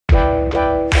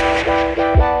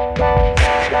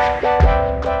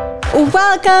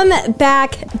Welcome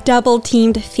back, Double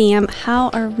Teamed fam. How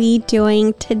are we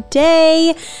doing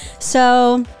today?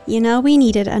 So, we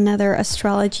needed another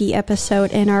astrology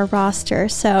episode in our roster.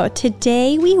 So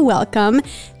today we welcome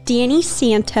Danny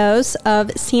Santos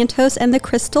of Santos and the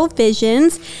Crystal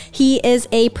Visions. He is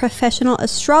a professional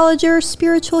astrologer,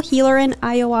 spiritual healer, and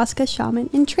ayahuasca shaman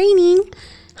in training.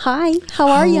 Hi, how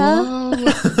are ya?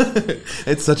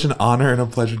 It's such an honor and a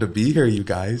pleasure to be here, you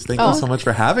guys. Thank you so much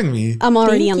for having me. I'm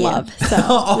already in love,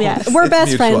 so yeah, we're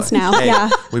best friends now. Hey, yeah,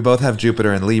 we both have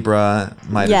Jupiter and Libra.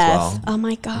 Might as well. Oh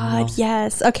my God,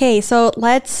 yes. Okay, so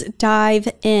let's dive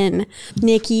in,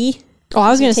 Nikki. Oh, I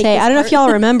was going to say, I don't know if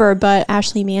y'all remember, but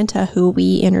Ashley Manta, who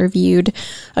we interviewed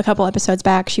a couple episodes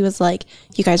back, she was like,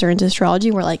 you guys are into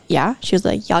astrology? We're like, yeah. She was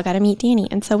like, y'all got to meet Danny.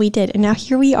 And so we did. And now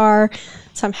here we are.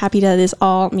 So I'm happy that this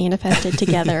all manifested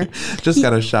together. Just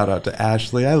got a shout out to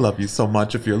Ashley. I love you so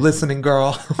much if you're listening,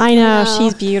 girl. I know.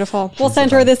 She's beautiful. We'll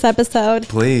send her this epised.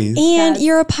 Please. And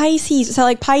you're a Pisces.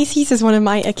 So Pisces is one of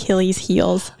my Achilles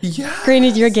heels. Yeah.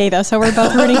 Granted, you're gay though. So we're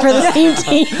both rooting for the same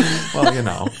team.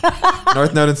 Well,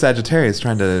 North Node in Sagittarius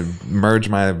trying to merge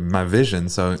my vision.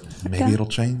 So maybe it'll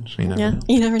change, Yeah.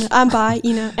 You never know. I'm bi,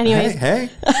 Anyways. Hey.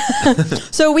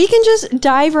 So we can just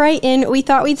dive right in. We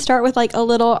thought we'd start with a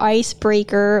little icebreaker.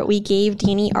 We gave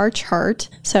Danny our chart.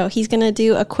 So he's going to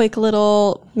do a quick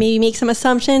little, maybe make some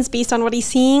assumptions based on what he's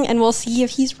seeing, and we'll see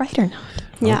if he's right or not.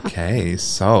 Yeah. Okay,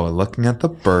 so looking at the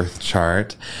birth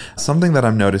chart, something that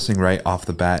I'm noticing right off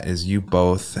the bat is you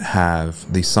both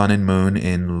have the sun and moon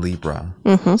in Libra.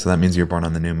 Mm-hmm. So that means you're born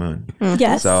on the new moon. Mm-hmm.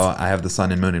 Yes. So I have the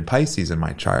sun and moon in Pisces in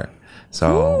my chart.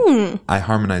 So I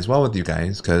harmonize well with you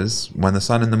guys because when the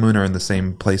sun and the moon are in the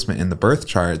same placement in the birth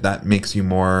chart, that makes you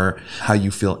more how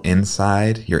you feel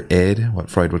inside, your id, what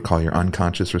Freud would call your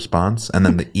unconscious response. And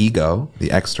then the ego,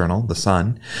 the external, the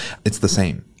sun, it's the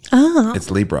same. Oh.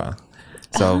 It's Libra.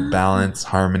 So balance,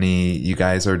 harmony, you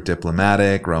guys are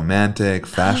diplomatic, romantic,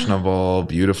 fashionable,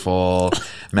 beautiful,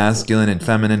 masculine and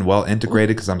feminine, well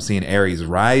integrated because I'm seeing Aries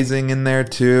rising in there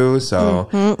too. So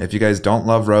if you guys don't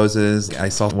love roses, I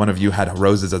saw one of you had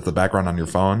roses as the background on your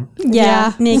phone.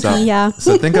 Yeah, Nikki,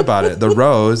 So think about it. The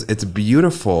rose, it's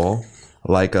beautiful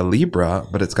like a Libra,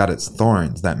 but it's got its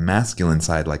thorns, that masculine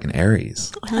side like an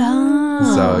Aries.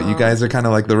 Oh. So you guys are kind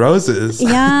of like the roses.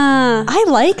 Yeah. I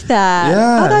like that.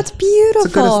 Yeah. Oh, that's beautiful.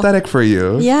 It's a good aesthetic for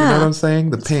you. Yeah. You know what I'm saying?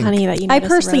 The pink. Funny that you I notice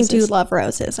the personally do roses. love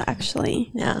roses,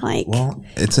 actually. Yeah. Well,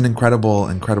 it's an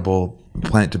incredible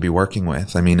plant to be working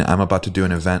with. I mean, I'm about to do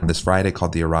an event this Friday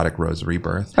called the Erotic Rose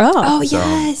Rebirth. Oh, So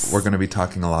yes. we're going to be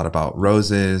talking a lot about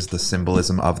roses, the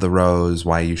symbolism of the rose,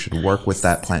 why you should work with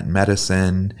that plant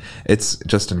medicine. It's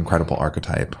just an incredible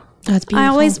archetype. That's beautiful. I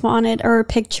always wanted or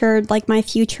pictured my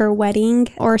future wedding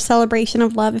or celebration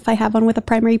of love, if I have one with a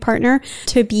primary partner,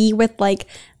 to be with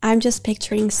I'm just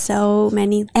picturing so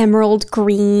many emerald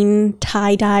green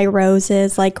tie-dye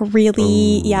roses,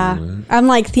 really, yeah. I'm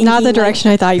thinking not the direction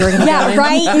I thought you were going to go. Yeah,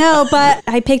 right? No, but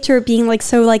I picture it being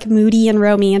so moody and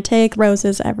romantic,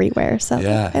 roses everywhere. So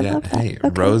I love that. Hey,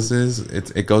 roses,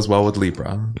 it goes well with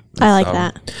Libra. I like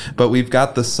that. But we've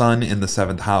got the sun in the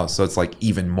 7th house, so it's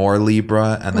even more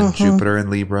Libra, and then Jupiter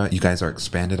in Libra. You guys are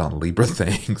expanded on Libra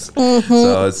things.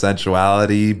 So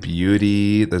sensuality,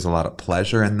 beauty, there's a lot of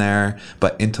pleasure in there,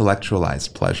 but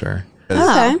intellectualized pleasure.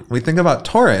 Okay. We think about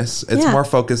Taurus, it's more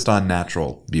focused on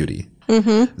natural beauty.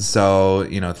 So,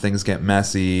 things get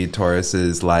messy. Taurus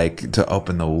is to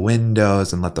open the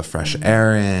windows and let the fresh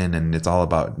air in. And it's all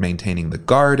about maintaining the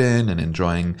garden and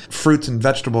enjoying fruits and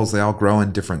vegetables. They all grow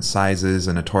in different sizes.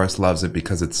 And a Taurus loves it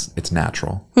because it's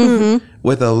natural.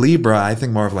 With a Libra, I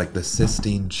think more of the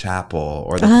Sistine Chapel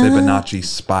or the Fibonacci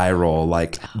spiral,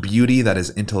 beauty that is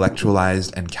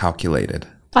intellectualized and calculated.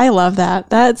 I love that.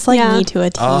 That's me to a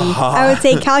T. I would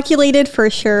say calculated for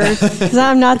sure. Because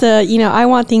I'm not the, I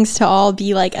want things to all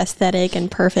be aesthetic and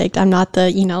perfect. I'm not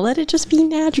the, let it just be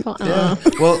natural. Yeah.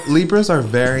 Well, Libras are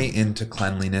very into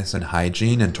cleanliness and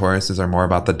hygiene, and Tauruses are more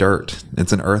about the dirt.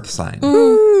 It's an earth sign.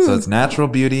 So it's natural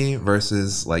beauty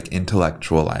versus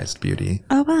intellectualized beauty.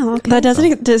 Oh, wow. Okay. That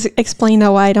doesn't explain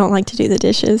though why I don't like to do the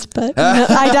dishes, but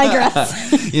I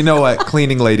digress. You know what?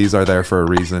 Cleaning ladies are there for a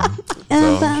reason.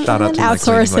 So shout out to my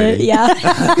cleaning lady. Yeah.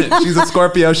 She's a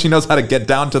Scorpio. She knows how to get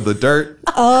down to the dirt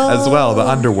as well, the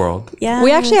underworld. Yeah.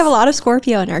 We actually have a lot of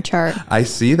Scorpio in our chart. I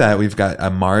see that. We've got a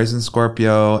Mars in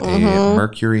Scorpio, a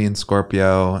Mercury in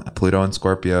Scorpio, a Pluto in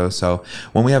Scorpio. So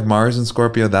when we have Mars in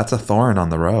Scorpio, that's a thorn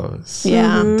on the rose.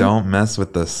 Yeah. Don't mess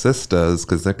with the sisters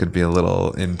because there could be a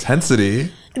little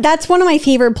intensity. That's one of my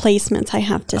favorite placements, I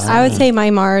have to say. I would say my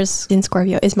Mars in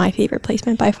Scorpio is my favorite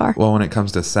placement by far. Well, when it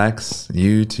comes to sex,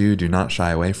 you two do not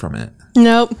shy away from it.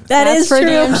 Nope. That's for true.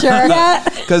 damn sure. Yeah.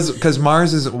 Because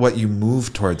Mars is what you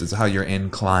move towards. It's how you're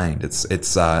inclined. It's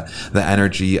the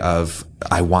energy of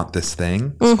I want this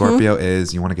thing. Scorpio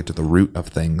is you want to get to the root of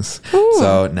things.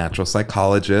 So natural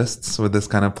psychologists with this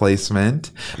kind of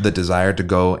placement, the desire to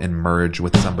go and merge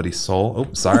with somebody's soul.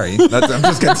 Oh, sorry, I'm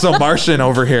just getting so Martian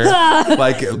over here.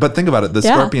 But think about it. The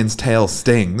scorpion's tail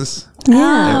stings.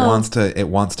 Yeah. It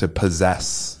wants to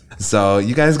possess. So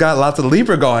you guys got lots of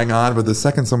Libra going on, but the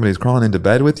second somebody's crawling into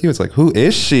bed with you, it's like, who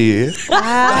is she?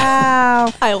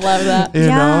 Wow. I love that. You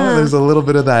know, there's a little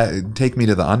bit of that. Take me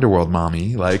to the underworld,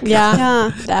 mommy. Like,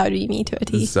 Yeah. That would be me to a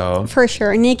T. So, For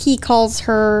sure. Nikki calls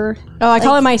her. Oh, I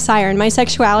call it my siren. My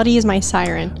sexuality is my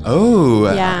siren.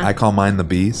 Yeah. I call mine the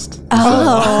beast.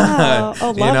 Oh,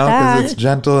 love You know, that. because it's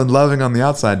gentle and loving on the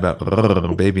outside, but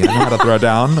baby, I know how to throw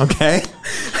down. Okay.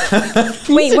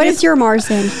 Wait, what is your Mars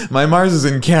in? My Mars is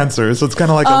in Cancer, so it's kind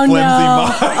of like a flimsy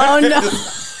Mars. Oh,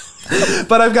 no.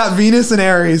 But I've got Venus in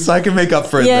Aries, so I can make up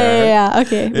for it there. Yeah.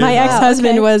 Okay. My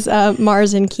ex-husband was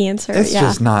Mars in Cancer. It's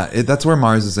just not. That's where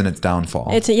Mars is in its downfall.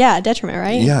 It's a detriment,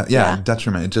 right? Yeah,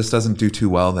 detriment. It just doesn't do too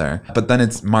well there. But then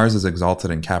Mars is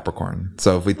exalted in Capricorn.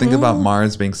 So if we think about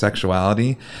Mars being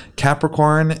sexuality,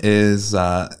 Capricorn is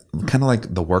kind of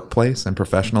like the workplace and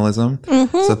professionalism.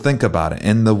 So think about it.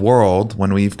 In the world,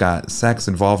 when we've got sex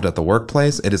involved at the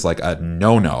workplace, it is like a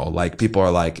no-no. Like people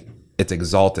are like, it's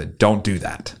exalted. Don't do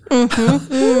that.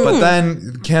 But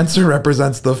then Cancer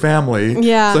represents the family.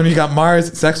 Yeah. So when you got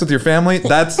Mars, sex with your family,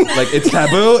 that's like, it's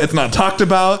taboo. It's not talked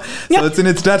about. So it's in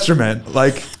its detriment.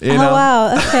 Like, you know. Oh,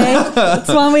 wow. Okay. That's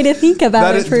one way to think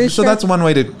about it, for sure. So that's one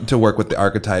way to work with the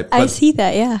archetype. I But see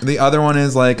that, yeah. the other one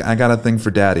is like, I got a thing for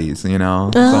daddies, you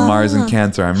know? So Mars and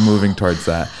Cancer, I'm moving towards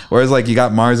that. Whereas like you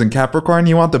got Mars and Capricorn,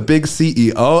 you want the big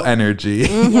CEO energy.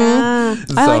 Yeah.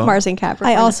 I like Mars and Capricorn.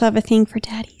 I also have a thing for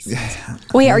daddies.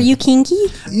 Wait, are you kinky?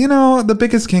 You know, the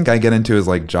biggest kink I get into is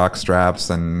like jock straps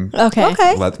and Okay.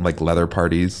 like leather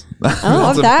parties. That's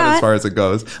love about that. as far as it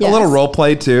goes. Yes. A little role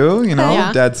play too, you know?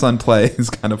 Yeah. Dad-son play is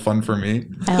kind of fun for me.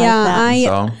 I like Yeah, that.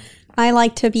 So, I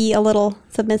like to be a little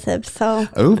submissive, so.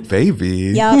 oh,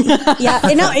 baby. Yeah,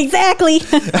 no, exactly.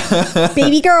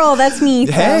 Baby girl, that's me.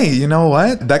 So. Hey, you know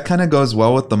what? That kind of goes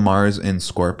well with the Mars in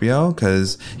Scorpio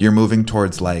because you're moving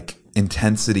towards like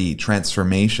intensity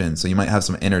transformation. So you might have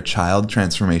some inner child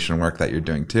transformation work that you're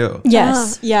doing too.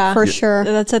 Yes. Yeah. for sure.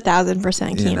 That's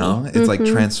 1,000% Kimi. You know, it's like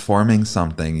transforming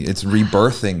something. It's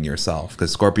rebirthing yourself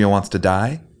because Scorpio wants to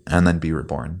die and then be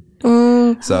reborn.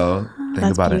 So think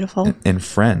That's about beautiful. it. In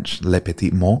French, le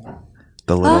petit mort,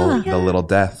 the little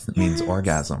death means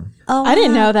orgasm. Oh, I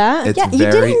didn't know that. It's Yeah, you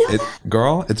very, didn't know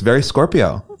girl, it's very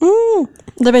Scorpio.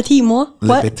 Le petit mot. Le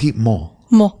What? petit mort.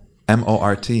 Mot.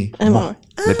 M-O-R-T. Mort.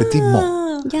 Le petit mort.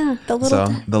 yeah, the little.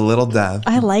 So the little death.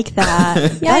 I like that.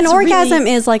 Yeah, an That's orgasm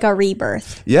really- is like a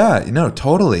rebirth. Yeah, no,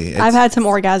 totally. It's, I've had some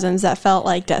orgasms that felt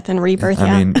like death and rebirth. I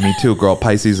Yeah. mean, me too, girl.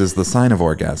 Pisces is the sign of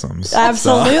orgasms.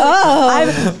 Absolutely.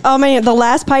 Oh man, the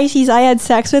last Pisces I had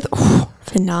sex with,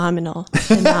 phenomenal.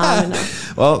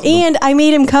 Well, And I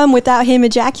made him come without him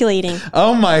ejaculating.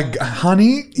 oh my,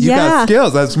 honey, you got Yeah.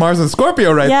 skills. That's Mars and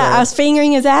Scorpio right Yeah, there. I was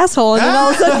fingering his asshole, and then all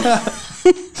of a sudden,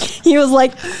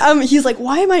 he's like,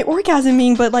 why am I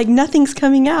orgasming, but like nothing's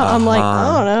coming out? I'm like, I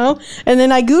don't know. And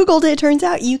then I Googled it. Turns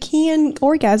out you can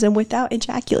orgasm without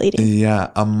ejaculating. Yeah,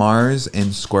 a Mars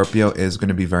in Scorpio is going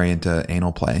to be very into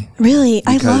anal play. Really?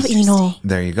 I love Because- anal.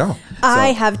 There you go. I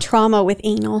have trauma with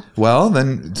anal. Well,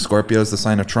 then Scorpio is the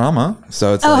sign of trauma.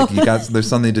 So it's like there's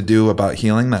something to do about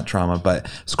healing that trauma. But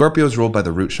Scorpio is ruled by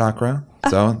the root chakra.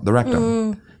 So the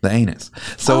rectum. The anus.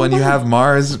 So when you have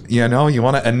Mars, you know, you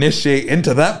want to initiate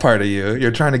into that part of you.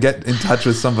 You're trying to get in touch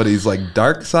with somebody's like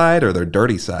dark side or their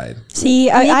dirty side.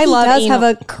 See, I love does anal.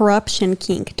 have a corruption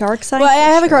kink, dark side. Well, I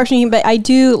for have a sure. corruption, but I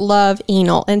do love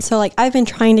anal. And so, like, I've been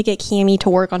trying to get Cami to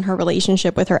work on her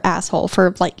relationship with her asshole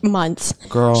for, like, months.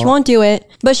 Girl. She won't do it,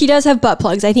 but she does have butt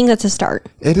plugs. I think that's a start.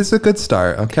 It is a good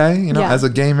start, okay? You know, Yeah. as a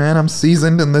gay man, I'm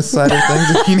seasoned in this side of things.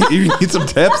 If you need some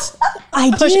tips. I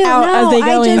Push do out as they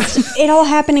go in. It all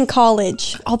happened in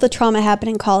college. All the trauma happened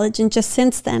in college, and just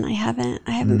since then, I haven't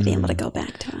been able to go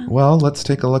back to it. Well, let's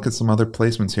take a look at some other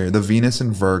placements here. The Venus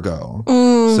in Virgo.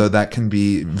 So that can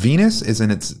be, Venus is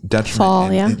in its detriment.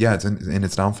 Fall, yeah. Yeah, it's in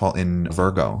its downfall in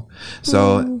Virgo.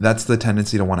 So that's the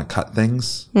tendency to want to cut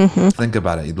things. Think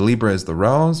about it. Libra is the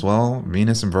rose. Well,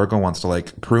 Venus in Virgo wants to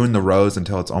like prune the rose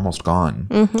until it's almost gone.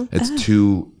 It's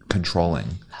too controlling.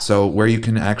 So where you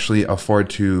can actually afford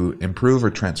to improve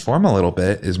or transform a little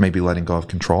bit is maybe letting go of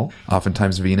control.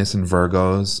 Oftentimes Venus and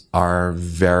Virgos are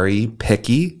very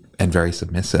picky and very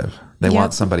submissive. They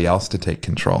want somebody else to take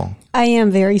control. I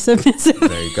am very submissive.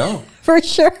 There you go. for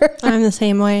sure. I'm the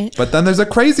same way. But then there's a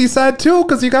crazy side too,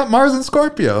 because you got Mars and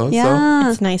Scorpio. Yeah.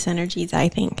 It's nice energies, I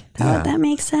think. That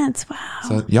makes sense. Wow.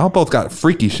 So y'all both got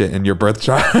freaky shit in your birth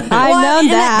chart. I know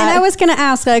that. And I was going to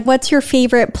ask, like, what's your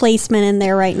favorite placement in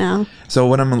there right now? So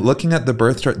when I'm looking at the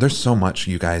birth chart, there's so much,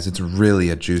 you guys. It's really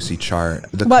a juicy chart.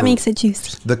 What makes it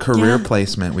juicy? The career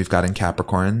placement we've got in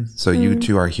Capricorn. So you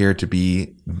two are here to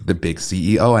be the big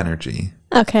CEO energy.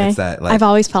 Okay. It's that, like, I've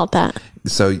always felt that.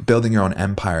 So building your own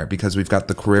empire, because we've got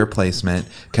the career placement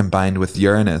combined with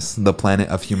Uranus, the planet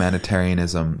of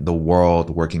humanitarianism, the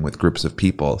world working with groups of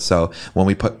people. So when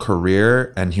we put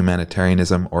career and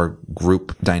humanitarianism or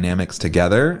group dynamics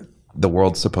together, the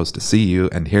world's supposed to see you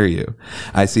and hear you.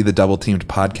 I see the Double Teamed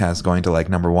podcast going to like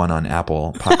 #1 on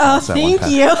Apple Podcasts. Oh, thank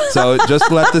you. So just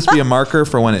let this be a marker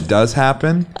for when it does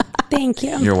happen. Thank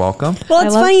you. You're welcome. Well,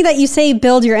 it's funny that you say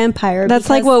build your empire. That's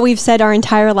like what we've said our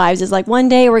entire lives is like one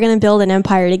day we're going to build an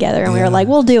empire together. And we were like,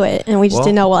 we'll do it. And we just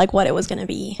didn't know like what it was going to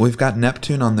be. We've got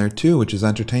Neptune on there too, which is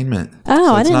entertainment. Oh,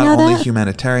 so I didn't know It's not only that.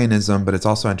 humanitarianism, but it's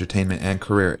also entertainment and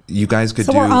career. You guys could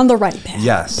So do... we're on the right path.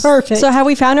 Yes. Perfect. So have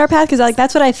we found our path? Because like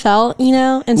that's what I felt, you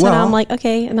know? And so now Well- I'm like,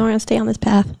 okay, and then we're going to stay on this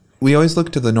path. We always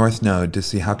look to the North Node to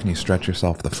see how can you stretch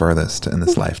yourself the furthest in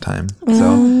this lifetime.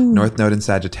 So North Node in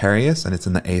Sagittarius, and it's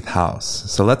in the 8th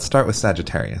house. So let's start with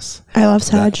Sagittarius. I love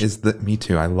Sag. That is me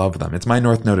too. I love them. It's my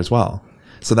North Node as well.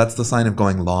 So that's the sign of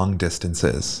going long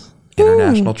distances,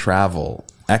 international travel,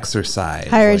 exercise,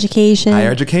 Higher education. Higher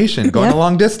education, going Yep. a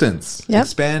long distance. Yep.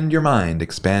 Expand your mind,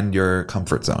 expand your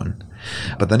comfort zone.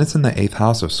 But then it's in the 8th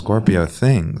house of Scorpio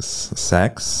things.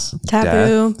 Sex,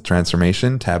 Taboo. death,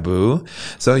 transformation, taboo.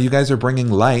 So you guys are bringing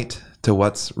light to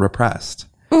what's repressed.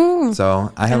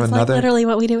 So I have It's another... like literally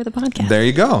what we do with the podcast. There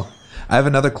you go. I have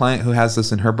another client who has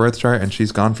this in her birth chart, and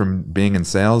she's gone from being in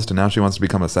sales to now she wants to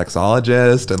become a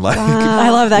sexologist. And like, I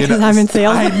love that you know, because I'm in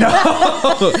sales. I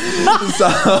know.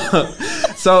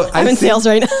 so I'm in sales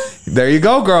right now. There you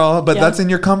go, girl. But Yeah. that's in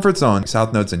your comfort zone.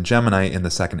 South Node's in Gemini in the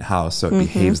 2nd house, so it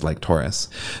behaves like Taurus.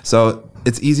 So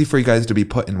it's easy for you guys to be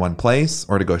put in one place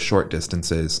or to go short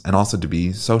distances, and also to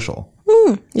be social.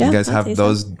 Yeah, You guys I'd have say so.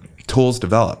 those tools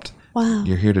developed. Wow.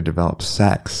 You're here to develop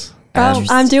sex. Oh,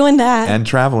 I'm doing that. And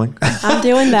traveling. I'm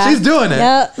doing that. She's doing it.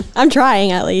 Yep. I'm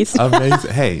trying at least.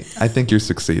 Amazing. Hey, I think you're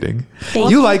succeeding. Thank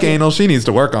You like anal. She needs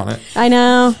to work on it. I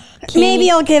know.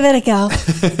 Maybe I'll give it a go.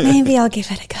 Maybe I'll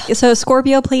give it a go. So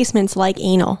Scorpio placements like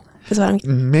anal is what I'm.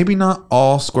 Maybe not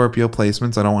all Scorpio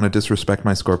placements. I don't want to disrespect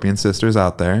my Scorpion sisters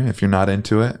out there. If you're not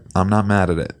into it, I'm not mad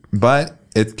at it. But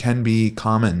it can be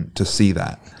common to see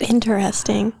that.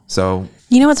 Interesting. So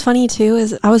You know what's funny too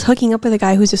is I was hooking up with a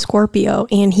guy who's a Scorpio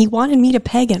and he wanted me to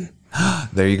peg him.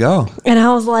 there you go. And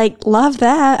I was like, love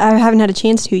that. I haven't had a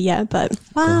chance to yet, but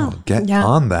Wow. Get Yeah.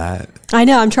 on that. I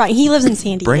know I'm trying. He lives in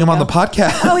San Diego. Bring him on the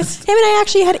podcast. Oh, it's him and I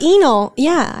actually had anal.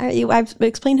 Yeah. I've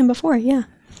explained him before. Yeah.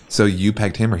 So you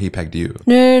pegged him or he pegged you?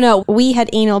 No. We had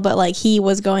anal, but like he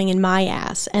was going in my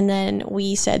ass. And then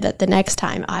we said that the next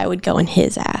time I would go in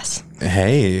his ass.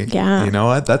 Hey. Yeah. You know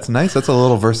what? That's nice. That's a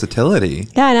little versatility.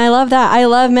 Yeah. And I love that. I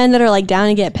love men that are like down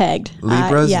to get pegged.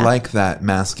 Libras yeah. like that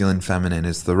masculine, feminine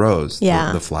is the rose,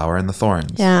 Yeah. the flower and the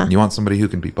thorns. Yeah. You want somebody who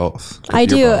can be both. 'cause I you're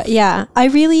do. both. Yeah. I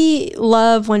really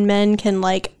love when men can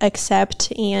like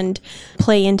accept and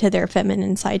play into their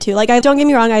feminine side too. Like, don't get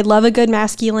me wrong. I love a good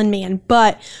masculine man,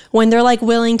 but when they're like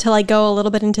willing to like go a little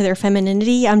bit into their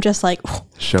femininity, I'm just like,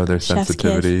 Show their Chef's kiss.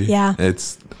 sensitivity. Yeah.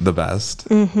 It's the best.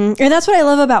 and that's what I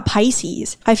love about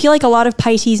Pisces. I feel like a lot of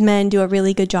Pisces men do a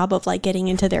really good job of like getting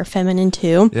into their feminine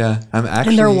too. Yeah. I'm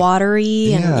actually. And they're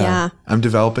watery and yeah. I'm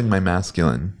developing my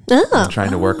masculine. Oh. I'm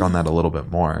trying to work on that a little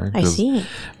bit more. I 'cause see.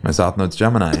 My South Node's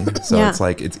Gemini. So Yeah. it's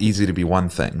like, it's easy to be one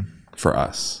thing for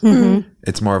us.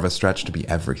 It's more of a stretch to be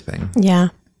everything. Yeah.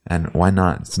 And why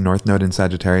not? It's North Node in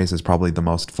Sagittarius is probably the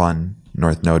most fun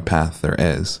North Node path there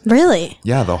is. Really?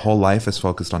 Yeah, the whole life is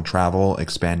focused on travel,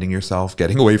 expanding yourself,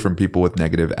 getting away from people with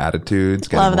negative attitudes,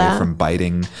 getting Love away that. from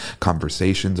biting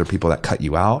conversations or people that cut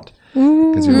you out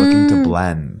because you're looking to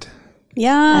blend.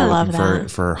 Yeah. I love Looking for,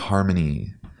 that. for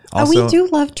harmony. We Also, do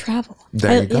love travel.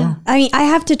 there you go. yeah. I mean, I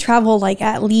have to travel like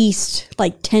at least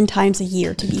like 10 times a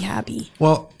year to be happy.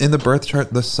 Well, in the birth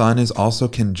chart, the sun is also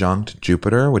conjunct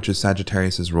Jupiter, which is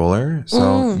Sagittarius's ruler.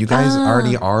 So you guys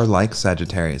already are like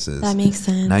Sagittariuses. That makes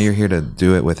sense. Now you're here to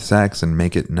do it with sex and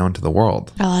make it known to the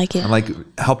world. I like it. And like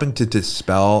helping to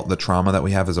dispel the trauma that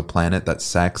we have as a planet that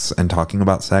sex and talking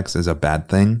about sex is a bad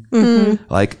thing.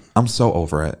 Like, I'm so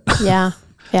over it. Yeah.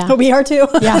 Yeah. We are too.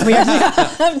 Yeah, we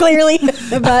are. Clearly.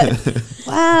 But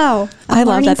Wow. I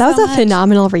love that. That was a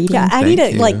phenomenal reading. Yeah, I need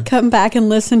to like come back and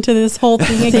listen to this whole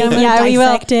thing again. Yeah, we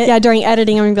will. Yeah, during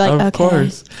editing, I'm going to be like, Of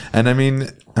course. And I mean,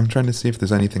 I'm trying to see if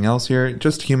there's anything else here.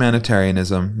 Just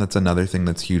humanitarianism. That's another thing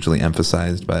that's hugely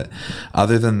emphasized. But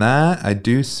other than that, I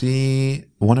do see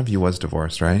one of you was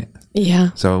divorced, right? Yeah.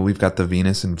 So we've got the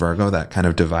Venus and Virgo, that kind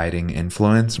of dividing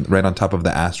influence right on top of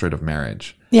the asteroid of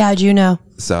marriage. Yeah, Juno.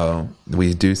 So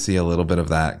we do see a little bit of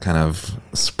that kind of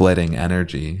splitting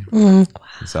energy.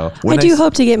 So I do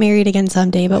hope to get married again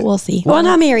someday, but we'll see. Well,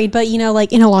 not married, but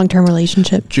like in a long-term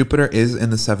relationship. Jupiter is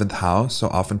in the 7th house, so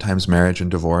oftentimes marriage and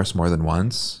divorce more than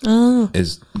once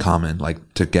is common,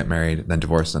 like to get married, then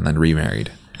divorce, and then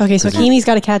remarried. Okay, so Kimi's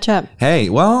got to catch up. Hey,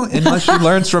 well, unless she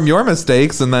learns from your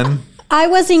mistakes and then... I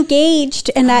was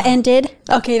engaged and that ended.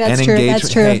 Okay, that's true.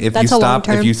 That's true. Hey, if that's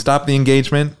if you stop the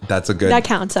engagement, that's a good... That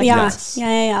counts.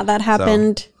 Yeah. That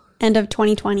happened end of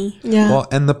 2020. Yeah. Well,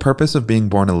 and the purpose of being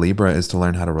born a Libra is to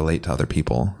learn how to relate to other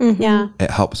people. Yeah.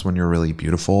 It helps when you're really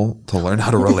beautiful to learn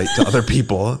how to relate to other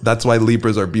people. That's why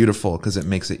Libras are beautiful, because it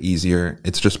makes it easier.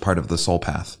 It's just part of the soul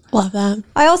path. Love that.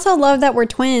 I also love that we're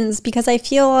twins because I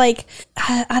feel like,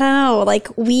 I don't know,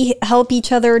 like we help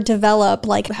each other develop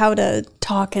like how to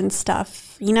talk and stuff.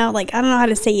 Like I don't know how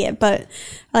to say it, but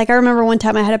like I remember one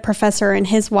time I had a professor and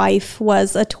his wife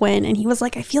was a twin and he was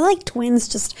like, I feel like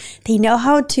twins they know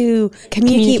how to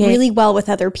communicate really well with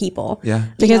other people. Yeah.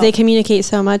 Because they communicate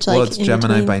so much. Like, well, it's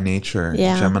Gemini by nature.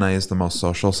 Yeah. Gemini is the most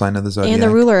social sign of the zodiac. And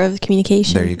the ruler of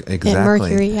communication. There you go. Exactly. And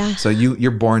Mercury, yeah. So you're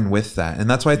born with that. And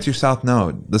that's why it's your South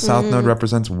Node. The South Node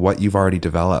represents what you've already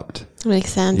developed.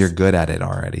 Makes sense. You're good at it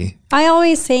already. I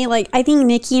always say like, I think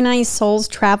Nikki and I's souls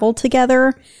travel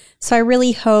together. So I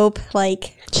really hope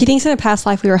like... She thinks in a past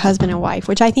life we were husband and wife,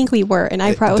 which I think we were. And I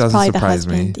was probably the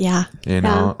husband. Me. Yeah. You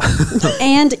know?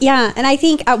 And I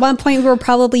think at one point we were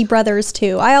probably brothers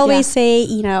too. I always say,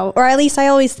 or at least I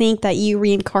always think that you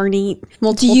reincarnate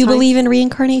multiple times. Do you times. believe in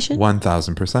reincarnation?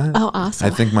 1000%. Oh, awesome.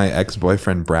 I think my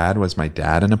ex-boyfriend Brad was my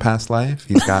dad in a past life.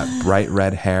 He's got bright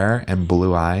red hair and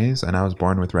blue eyes, and I was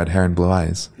born with red hair and blue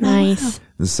eyes. Nice.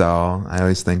 So I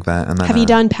always think that. And then, have you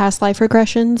done past life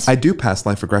regressions? I do past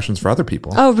life regressions for other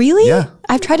people. Oh, really? Yeah.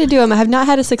 I've tried to do them. I have not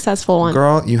had a successful one.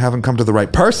 Girl, you haven't come to the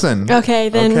right person. Okay,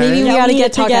 then maybe we got to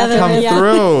get together. Come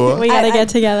through. We got to get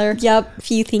together. Yep. A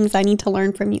few things I need to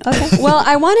learn from you. Okay. Well,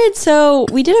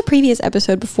 we did a previous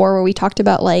episode before where we talked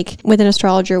about like with an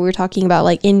astrologer, we were talking about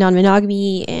like in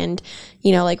non-monogamy and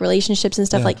like relationships and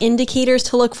stuff, like indicators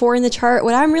to look for in the chart.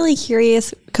 What I'm really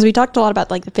curious, because we talked a lot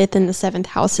about like the 5th and the 7th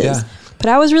houses, but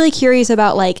I was really curious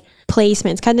about like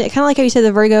placements, kind of like how you said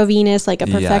the Virgo Venus, like a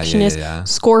perfectionist.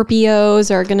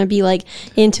 Scorpios are going to be like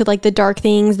into like the dark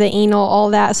things, the anal,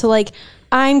 all that. So like,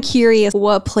 I'm curious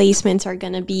what placements are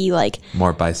going to be like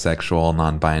more bisexual,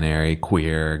 non-binary,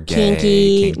 queer, gay,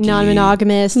 kinky.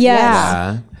 Non-monogamous.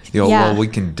 Yeah. Well, we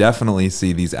can definitely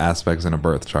see these aspects in a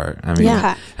birth chart. I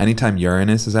mean, anytime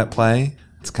Uranus is at play,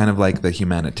 it's kind of like the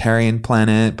humanitarian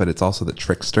planet, but it's also the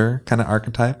trickster kind of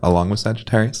archetype along with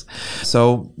Sagittarius.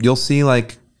 So you'll see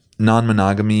like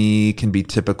non-monogamy can be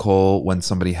typical when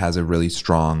somebody has a really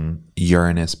strong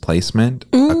Uranus placement,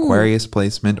 Aquarius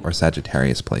placement, or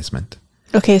Sagittarius placement.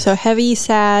 Okay, so heavy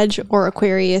Sag or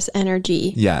Aquarius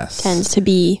energy tends to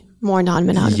be more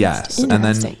non-monogamous. Yes, and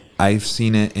then I've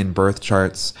seen it in birth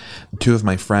charts. 2 of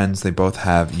my friends, they both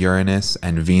have Uranus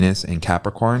and Venus in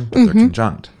Capricorn, but they're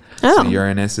conjunct. So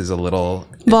Uranus is a little...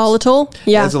 volatile?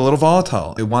 Yeah. It's a little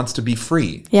volatile. It wants to be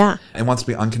free. Yeah. It wants to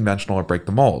be unconventional or break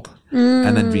the mold.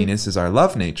 And then Venus is our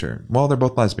love nature. Well, they're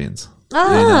both lesbians.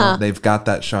 They've got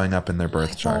that showing up in their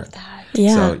birth chart. Love that.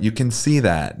 Yeah. So you can see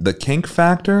that. The kink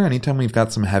factor, anytime we've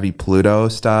got some heavy Pluto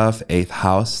stuff, 8th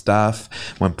house stuff,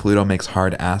 when Pluto makes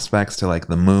hard aspects to like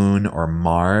the moon or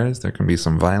Mars, there can be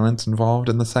some violence involved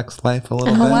in the sex life a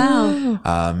little bit.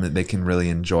 Wow. They can really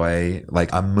enjoy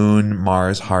like a moon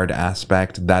Mars hard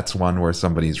aspect. That's one where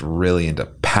somebody's really into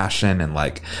passion and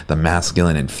like the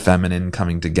masculine and feminine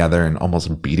coming together and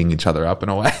almost beating each other up in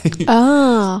a way. Okay.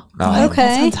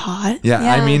 That sounds hot.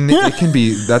 Yeah, I mean, it can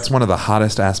be. That's one of the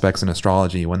hottest aspects in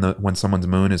astrology when someone's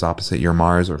moon is opposite your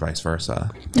Mars or vice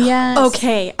versa. Yes.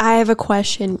 Okay, I have a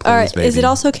question. All right, is it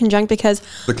also conjunct? Because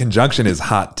the conjunction is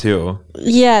hot too.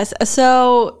 Yes.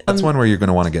 So that's one where you're going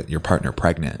to want to get your partner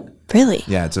pregnant. Really?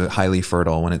 Yeah, it's a highly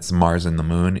fertile when it's Mars and the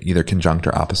moon, either conjunct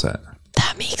or opposite.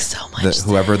 That makes so much sense.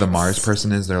 Whoever the Mars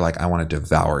person is, they're like, I want to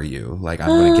devour you. Like, I'm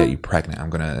going to get you pregnant. I'm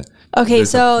going to... Okay,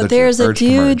 there's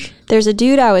a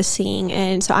dude I was seeing,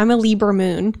 and so I'm a Libra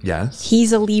moon. Yes.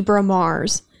 He's a Libra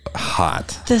Mars.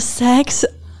 Hot. The sex...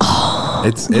 Oh.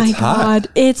 It's My hot. God.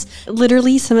 It's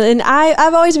literally and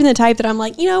I've always been the type that I'm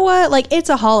like, you know what? Like, it's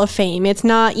a Hall of Fame. It's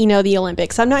not, the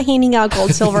Olympics. I'm not handing out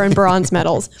gold, silver, and bronze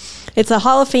medals. It's a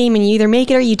Hall of Fame, and you either make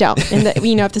it or you don't. And,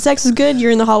 if the sex is good,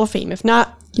 you're in the Hall of Fame. If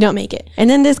not, you don't make it. And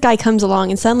then this guy comes along,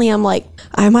 and suddenly I'm like,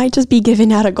 I might just be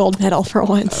giving out a gold medal for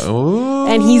once. Oh.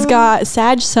 And he's got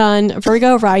Sag Sun,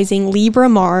 Virgo Rising, Libra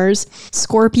Mars,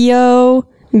 Scorpio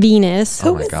Venus.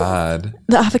 Oh my God.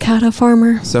 The avocado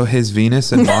farmer. So his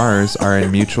Venus and Mars are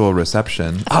in mutual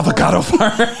reception. Avocado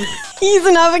farmer. He's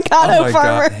an avocado Oh my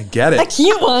farmer. God. Get it. A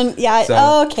cute one. Yeah.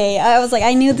 So- Okay. I was like,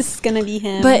 I knew this is going to be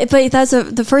him. But that's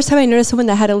the first time I noticed someone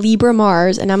that had a Libra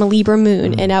Mars, and I'm a Libra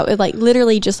Moon, and I would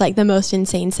literally just the most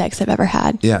insane sex I've ever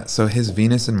had. Yeah. So his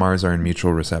Venus and Mars are in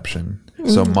mutual reception.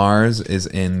 So Mars is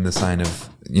in the sign of,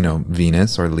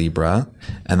 Venus or Libra,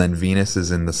 and then Venus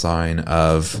is in the sign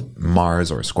of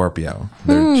Mars or Scorpio.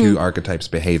 They're two archetypes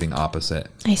behaving opposite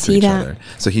I to see each that. other.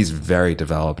 So he's very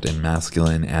developed in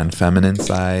masculine and feminine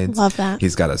sides. Love that.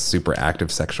 He's got a super active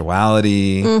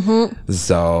sexuality.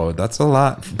 So that's a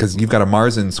lot, because you've got a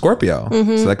Mars in Scorpio.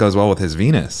 So that goes well with his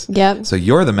Venus. Yep. So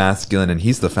you're the masculine and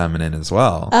he's the feminine as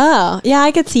well. Oh, yeah,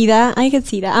 I could see that.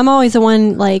 I'm always the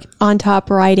one on top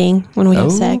riding when we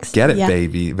have sex. Get it, Yeah.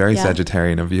 baby. Very Yeah.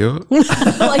 Sagittarian of you. He's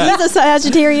a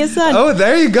Sagittarius sun. Oh,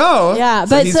 there you go. Yeah,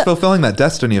 so but he's fulfilling that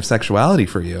destiny of sexuality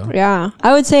for you. Yeah.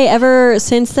 I would say ever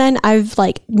since then, I've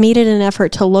made it an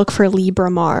effort to look for Libra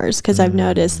Mars, because I've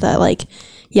noticed that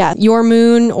your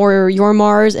moon or your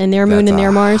Mars and their moon That's and their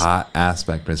a Mars. hot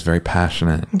aspect, but it's very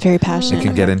passionate. I'm very It passionate.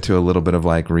 can get into a little bit of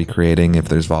recreating if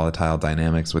there's volatile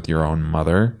dynamics with your own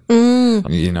mother,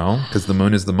 because the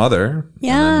moon is the mother.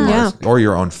 and then Mars- Or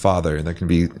your own father. There can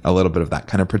be a little bit of that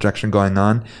kind of projection going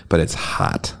on, but it's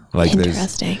hot.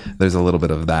 Interesting. There's a little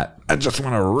bit of that. I just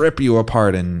want to rip you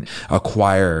apart and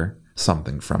acquire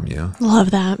something from you.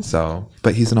 Love that. So,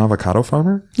 but he's an avocado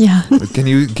farmer? Yeah. Can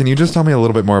you just tell me a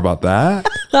little bit more about that?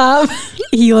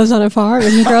 He lives on a farm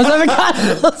and he grows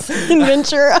avocados in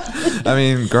Ventura. I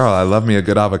mean, girl, I love me a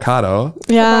good avocado.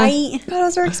 Yeah. right?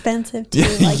 Avocados are expensive too.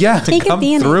 Yeah, take come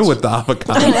advantage. through with the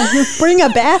avocado. Bring a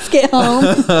basket home.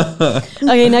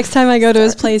 Okay, next time I go to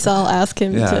his place, I'll ask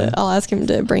him Yeah.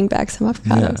 to bring back some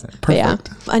avocados. Yeah, But yeah.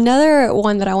 perfect. Another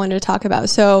one that I wanted to talk about.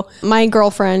 So my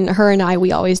girlfriend, her and I,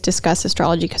 we always discuss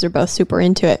astrology because we're both super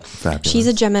into it. Fabulous. She's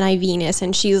a Gemini Venus,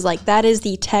 and she's like, that is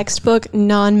the textbook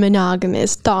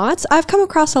non-monogamous thoughts. I've come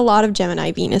across a lot of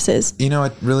Gemini Venuses.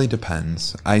 It really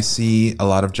depends. I see a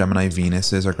lot of Gemini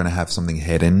Venuses are going to have something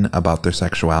hidden about their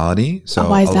sexuality. So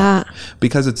Why is that?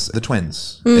 Because it's the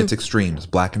twins. It's extremes,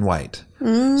 black and white.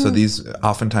 So these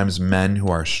oftentimes men who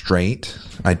are straight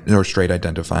or straight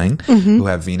identifying, who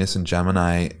have Venus and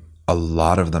Gemini, a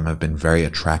lot of them have been very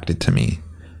attracted to me,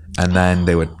 and then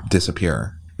they would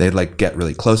disappear. They'd get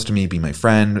really close to me, be my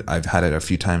friend. I've had it a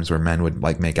few times where men would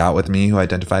make out with me who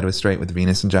identified with straight with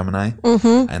Venus and Gemini,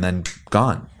 and then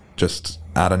gone, just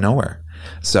out of nowhere.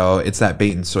 So it's that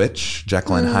bait and switch,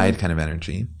 Jekyll and Hyde kind of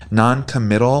energy.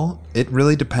 Non-committal, it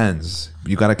really depends.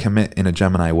 You got to commit in a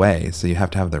Gemini way, so you have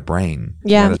to have their brain.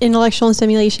 Yeah, intellectual and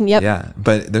stimulation. Yep. Yeah,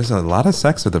 but there's a lot of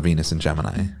sex with a Venus and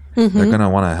Gemini. They're going to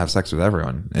want to have sex with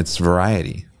everyone. It's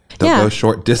variety. They'll go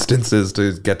short distances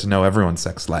to get to know everyone's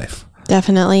sex life.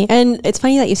 Definitely. And it's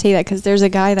funny that you say that, because there's a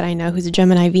guy that I know who's a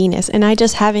Gemini Venus, and I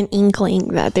just have an inkling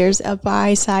that there's a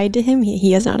bi side to him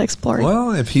he has not explored.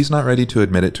 Well, if he's not ready to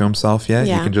admit it to himself yet,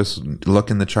 Yeah. you can just look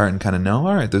in the chart and kind of know,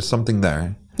 all right, there's something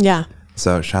there. Yeah.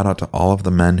 So shout out to all of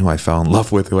the men who I fell in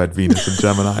love with who had Venus and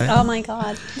Gemini. Oh my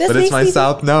God. This But it's my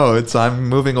south node, so I'm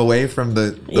moving away from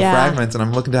the fragments, and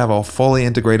I'm looking to have a fully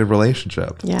integrated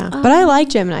relationship. Yeah. But I like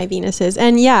Gemini Venuses.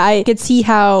 And yeah, I could see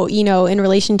how, in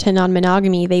relation to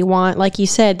non-monogamy, they want, like you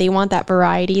said, they want that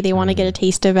variety. They want to get a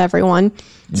taste of everyone.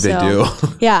 They do.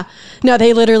 Yeah. No,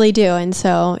 they literally do. And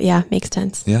so, yeah, makes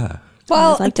sense. Yeah.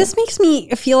 Well, liked this makes me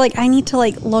feel like I need to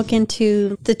look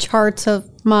into the charts of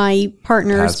my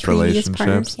partner's Past previous partners.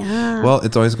 relationships. Yeah. Well,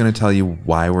 it's always going to tell you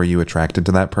why were you attracted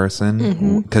to that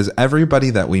person, because everybody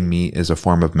that we meet is a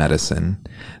form of medicine.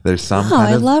 There's some Oh,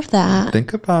 kind I of love that.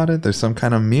 think about it. There's some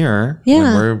kind of mirror Yeah.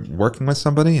 when we're working with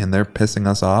somebody and they're pissing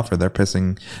us off, or they're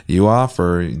pissing you off,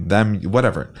 or them,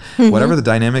 whatever. Whatever the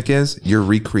dynamic is, you're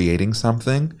recreating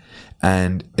something.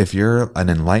 And if you're an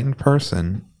enlightened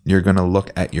person, you're going to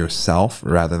look at yourself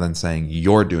rather than saying,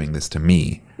 you're doing this to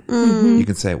me. You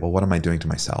can say, well, what am I doing to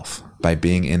myself? By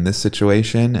being in this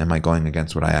situation, am I going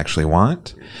against what I actually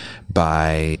want?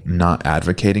 By not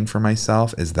advocating for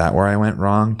myself, is that where I went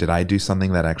wrong? Did I do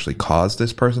something that actually caused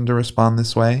this person to respond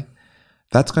this way?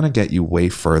 That's going to get you way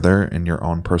further in your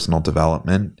own personal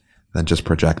development than just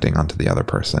projecting onto the other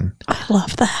person. I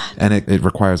love that. And it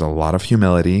requires a lot of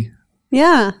humility,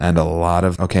 Yeah. And a lot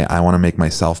of, okay, I want to make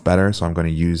myself better, so I'm going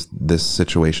to use this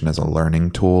situation as a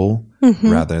learning tool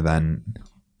rather than,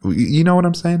 you know what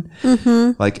I'm saying?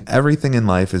 Like everything in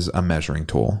life is a measuring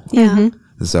tool. Yeah.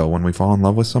 So when we fall in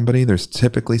love with somebody, there's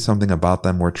typically something about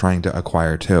them we're trying to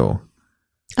acquire too.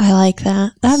 I like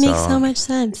that. That makes So, so much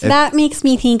sense. That makes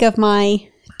me think of my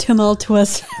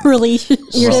tumultuous relationship.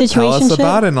 Your Tell us situationship?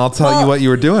 about it and I'll tell you what you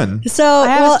were doing. So, I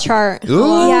have well, a chart.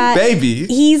 Ooh, Yeah. baby.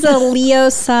 he's a Leo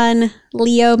sun,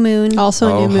 Leo moon, Also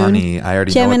a Oh, new moon. honey, I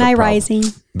already know what Gemini the rising.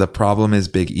 The problem is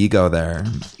big ego there.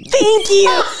 Thank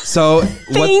you. So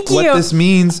Thank what you. this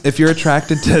means, if you're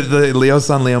attracted to the Leo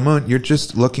sun, Leo moon, you're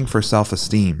just looking for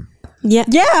self-esteem. Yeah.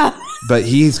 Yeah. But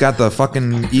he's got the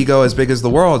fucking ego as big as the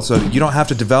world, so you don't have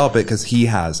to develop it because he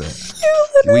has it.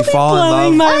 We fall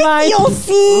in love. I feel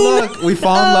seen. Look, we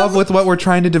fall in love with what we're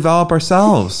trying to develop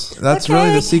ourselves. That's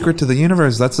really the secret to the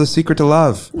universe. That's the secret to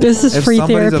love. This is If free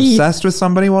somebody's therapy. obsessed with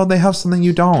somebody, well, they have something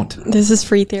you don't. This is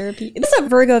free therapy. It's a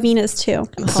Virgo Venus too.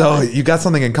 So you got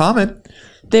something in common.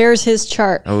 There's his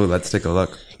chart. Oh, let's take a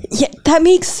look. Yeah, that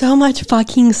makes so much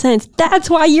fucking sense. That's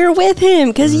why you're with him,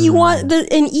 because you want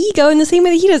an ego in the same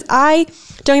way that he does.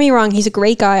 Don't get me wrong, he's a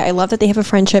great guy. I love that they have a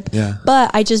friendship. Yeah. But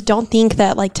I just don't think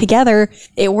that like together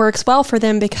it works well for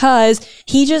them because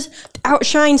he just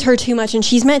outshines her too much and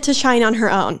she's meant to shine on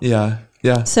her own. Yeah.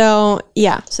 Yeah. So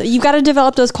yeah, so you've got to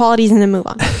develop those qualities and then move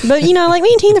on. But you know, like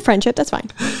maintain the friendship. That's fine.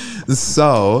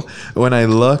 So when I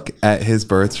look at his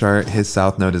birth chart, his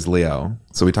south node is Leo.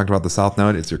 So we talked about the south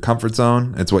node. It's your comfort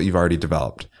zone. It's what you've already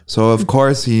developed. So of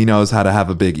course he knows how to have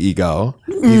a big ego.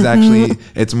 He's actually,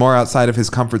 it's more outside of his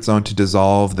comfort zone to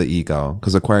dissolve the ego,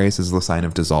 because Aquarius is the sign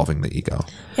of dissolving the ego.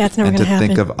 Yeah, it's never And going to to happen.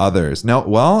 think of others. No,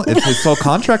 well, it's his soul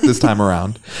contract this time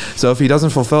around. So if he doesn't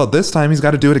fulfill it this time, he's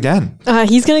got to do it again.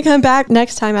 He's going to come back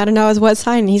next time. I don't know as what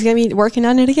sign. He's going to be working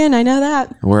on it again. I know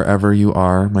that. Wherever you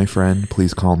are, my friend,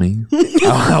 please call me.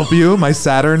 I'll help you. My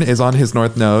Saturn is on his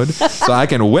north node, so I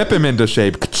can whip him into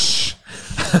shape.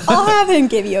 I'll have him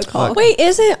give you a call. Wait,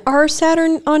 isn't our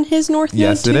Saturn on his north node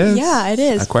Yes, too? it is. Yeah, it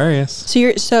is. Aquarius.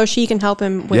 So she can help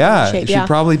him with Yeah, shape. she Yeah.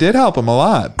 probably did help him a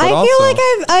lot. But I also, feel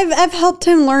like I've helped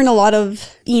him learn a lot of,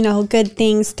 good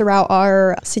things throughout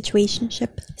our situationship.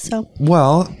 So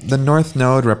well, the north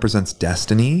node represents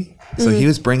destiny. So he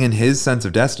was bringing his sense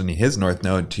of destiny, his north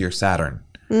node, to your Saturn.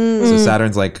 So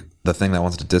Saturn's like the thing that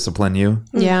wants to discipline you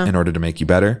Yeah. in order to make you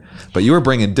better. But you were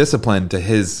bringing discipline to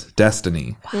his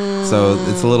destiny. So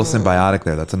it's a little symbiotic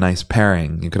there. That's a nice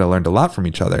pairing. You could have learned a lot from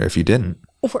each other if you didn't.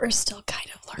 we're still kind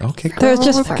of learning. Okay, There's girl,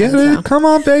 just let's friends, get it. though. Come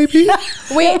on, baby.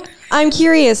 Wait, I'm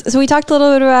curious. So we talked a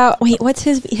little bit about, what's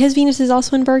his Venus is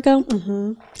also in Virgo?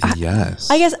 Yes.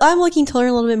 I guess I'm looking to learn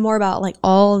a little bit more about like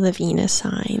all the Venus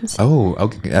signs. Oh,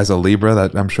 okay. As a Libra,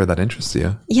 that I'm sure that interests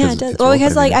you. Yeah, 'Cause it does. it's Well, ruled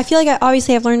because by like I Venus. feel like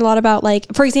obviously I've learned a lot about like,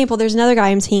 for example, there's another guy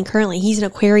I'm seeing currently. He's an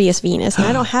Aquarius Venus, and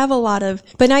I don't have a lot of.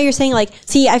 But now you're saying like,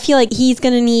 see, I feel like he's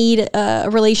gonna need a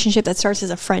relationship that starts as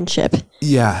a friendship.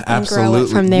 Yeah, and grow it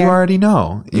absolutely. from there. You already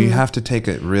know. You have to take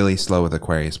it really slow with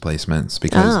Aquarius placements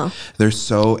because Oh. they're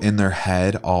so in their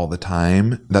head all the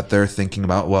time that they're thinking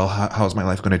about, well, how's my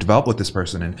life going to develop with this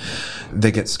person? And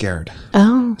they get scared.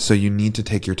 Oh, So you need to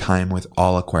take your time with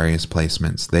all Aquarius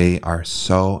placements. They are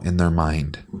so in their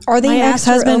mind. Are they My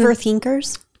master ex-husband-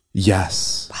 overthinkers?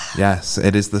 Yes. Yes.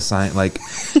 It is the sign. Like,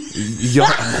 you'll,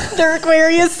 they're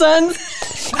Aquarius sons.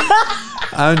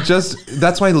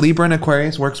 that's why Libra and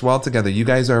Aquarius works well together. You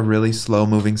guys are a really slow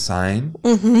moving sign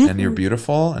and you're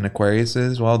beautiful. And Aquarius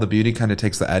is, well, the beauty kind of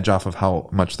takes the edge off of how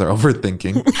much they're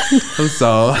overthinking.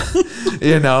 So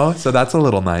that's a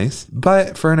little nice.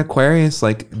 But for an Aquarius,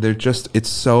 like it's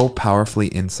so powerfully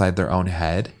inside their own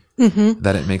head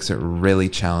that it makes it really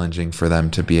challenging for them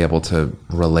to be able to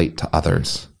relate to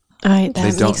others. That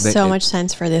don't- makes they- so it- much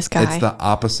sense for this guy. It's the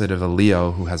opposite of a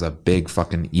Leo who has a big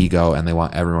fucking ego and they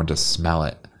want everyone to smell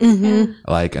it.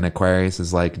 Like an Aquarius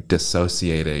is like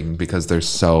dissociating because they're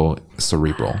so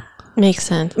cerebral. Makes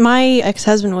sense. My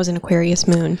ex-husband was an Aquarius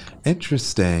moon.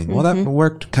 Interesting. Well, that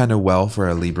worked kind of well for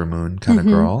a Libra moon kind of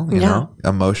girl, you know?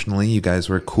 Emotionally, you guys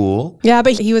were cool. Yeah,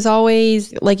 but he was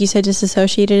always, like you said,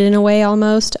 disassociated in a way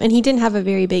almost. And he didn't have a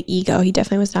very big ego. He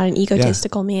definitely was not an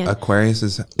egotistical man.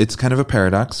 Aquarius it's kind of a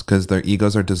paradox because their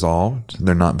egos are dissolved.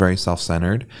 They're not very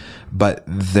self-centered, but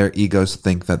their egos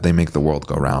think that they make the world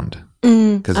go round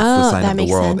because it's the sign that of the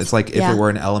makes world. sense. It's like if Yeah. it were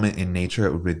an element in nature,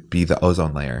 it would be the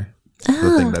ozone layer. The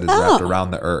thing that is wrapped around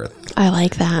the earth, I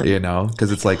like that.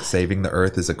 because it's like saving the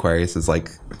earth is Aquarius's like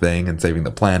thing and saving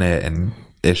the planet and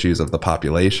issues of the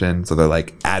population. So they're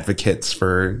like advocates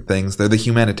for things. They're the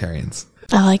humanitarians.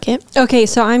 I like it. Okay,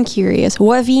 so I'm curious,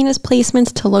 what Venus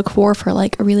placements to look for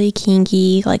like a really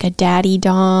kinky, like a daddy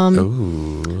dom?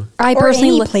 Ooh. I Or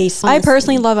personally, any place, I honestly.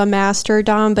 personally love a master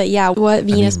dom, but yeah, what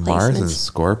Venus Mars and placements?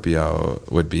 Scorpio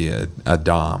would be a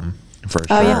dom for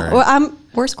sure. Oh yeah, well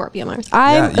we're Scorpio Mars.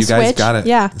 I'm Yeah, a you guys switch. got it.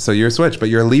 Yeah, So you're a switch, but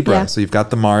you're a Libra. Yeah. So you've got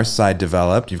the Mars side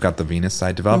developed. You've got the Venus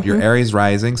side developed. You're Aries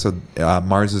rising. So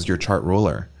Mars is your chart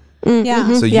ruler.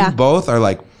 Yeah. So you Yeah. both are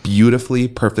like beautifully,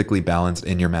 perfectly balanced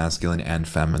in your masculine and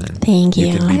feminine. Thank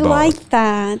you. can be I both. like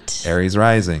that. Aries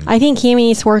rising. I think Cami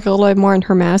needs to work a little bit more on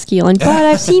her masculine, but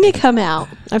I've seen it come out.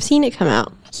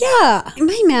 Yeah.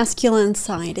 My masculine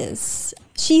side is,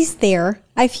 she's there.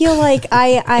 I feel like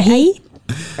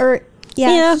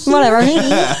Yeah, whatever.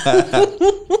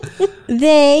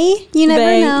 They, you never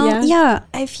They, know. yeah. Yeah.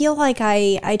 I feel like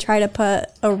I try to put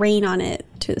a rein on it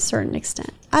to a certain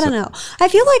extent. I don't know. I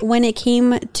feel like when it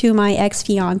came to my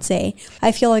ex-fiance,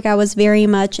 I feel like I was very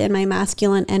much in my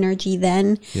masculine energy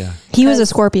then. Yeah. He was a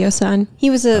Scorpio sun. He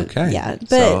was Okay. but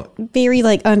So- very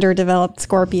like underdeveloped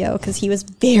Scorpio because he was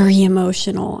very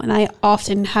emotional. And I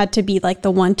often had to be like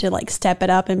the one to like step it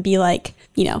up and be like,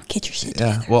 get your shit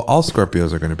together. Yeah. Well, all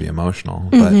Scorpios are going to be emotional.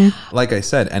 But like I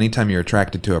said, anytime you're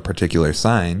attracted to a particular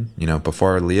sign,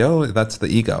 before Leo, that's the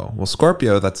ego. Well,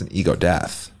 Scorpio, that's an ego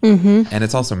death. And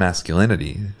it's also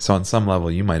masculinity. So on some level,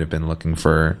 you might have been looking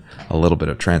for a little bit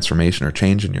of transformation or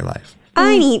change in your life.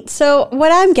 So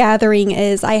what I'm gathering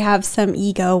is I have some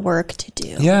ego work to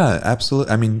do. Yeah,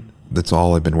 absolutely. I mean, that's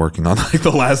all I've been working on like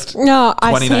the last No,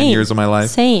 29 years of my life.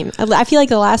 Same. I feel like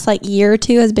the last year or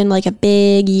two has been like a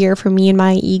big year for me and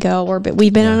my ego orbit.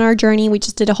 We've been on our journey. We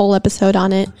just did a whole episode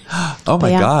on it. Oh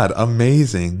my yeah. God,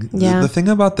 amazing. Yeah. The thing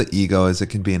about the ego is it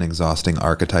can be an exhausting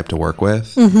archetype to work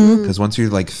with. Because once you're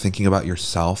like thinking about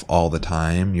yourself all the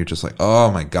time, you're just like,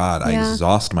 oh my God, I Yeah.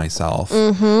 exhaust myself.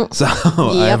 So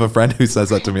I have a friend who says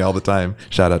that to me all the time.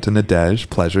 Shout out to Nadej,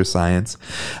 Pleasure Science.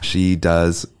 She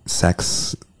does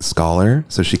sex scholar,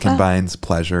 so she combines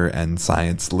pleasure and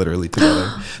science literally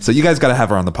together. So you guys got to have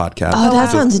her on the podcast. Oh, that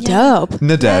sounds dope.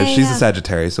 Nadej, Yeah, she's yeah. a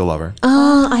Sagittarius, you'll love her.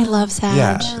 Oh, I love Sag.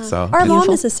 Yeah, so Our mom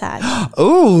Beautiful. is a Sag.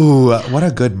 ooh, what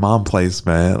a good mom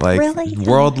placement. Like Really?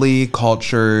 worldly,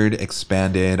 cultured,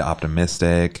 expanded,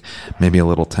 optimistic, maybe a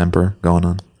little temper going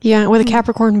on. Yeah, with a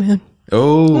Capricorn moon.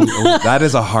 Oh, that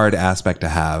is a hard aspect to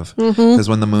have because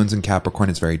when the moon's in Capricorn,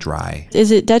 it's very dry.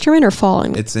 Is it detriment or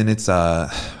falling? It's in its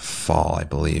fall, I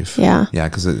believe. Yeah. Yeah,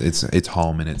 because it's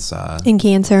home and it's In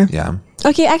Cancer. yeah.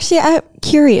 Okay, actually, I'm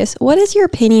curious. What is your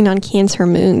opinion on Cancer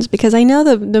moons? Because I know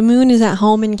the moon is at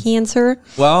home in Cancer.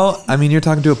 Well, I mean, you're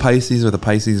talking to a Pisces with a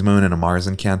Pisces moon and a Mars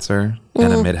in Cancer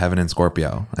and a midheaven in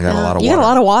Scorpio. I got a lot of You water. got a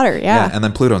lot of water, yeah. And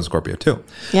then Pluto in Scorpio too.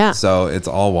 Yeah. So it's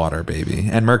all water, baby.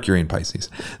 And Mercury in Pisces.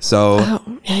 So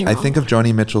yeah, you're I wrong. think of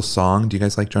Joni Mitchell's song. Do you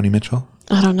guys like Joni Mitchell?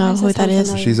 I don't know who that sound is.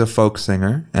 familiar? She's a folk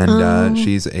singer and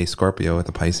she's a Scorpio with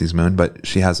a Pisces moon, but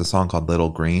she has a song called Little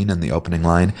Green and the opening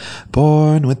line,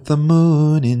 born with the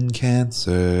moon in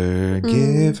Cancer,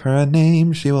 give her a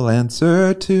name she will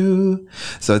answer to.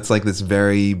 So it's like this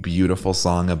very beautiful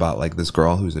song about like this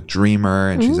girl who's a dreamer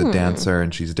and she's a dancer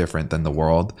and she's different than the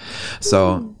world.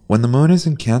 So when the moon is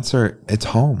in Cancer, it's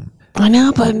home. I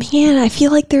know, but man, I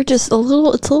feel like they're just it's a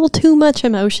little too much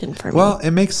emotion for me. Well,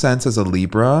 it makes sense as a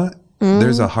Libra.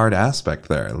 There's a hard aspect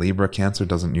there. Libra Cancer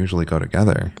doesn't usually go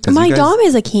together. 'Cause My you guys- dom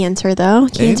is a Cancer, though.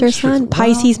 Cancer sun,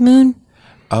 Pisces moon.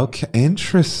 Okay,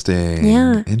 interesting.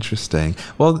 Yeah. Interesting.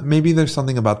 Well, maybe there's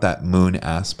something about that moon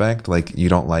aspect. Like you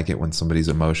don't like it when somebody's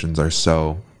emotions are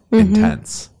so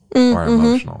intense or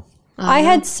emotional. I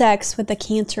had sex with a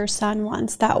Cancer sun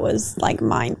once. That was like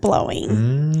mind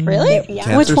blowing. Really? Yeah.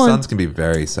 Cancer Which one? suns can be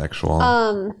very sexual.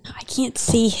 I can't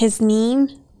see his name.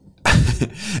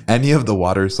 Any of the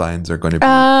water signs are going to be.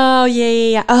 Oh,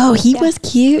 yeah. Oh, he was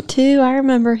cute, too. I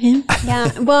remember him.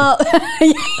 Yeah. Well,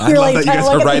 I love that you guys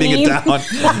are writing it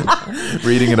down,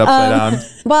 reading it upside down.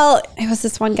 Well, it was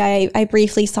this one guy I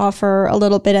briefly saw for a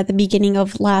little bit at the beginning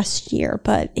of last year,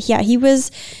 but yeah, he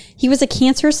was a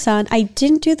Cancer sun. I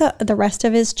didn't do the rest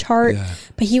of his chart,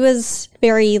 but he was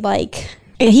very like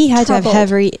He had to troubled. have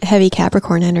heavy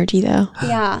Capricorn energy, though.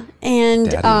 Yeah, and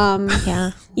Daddy.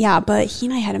 Yeah. yeah, but he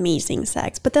and I had amazing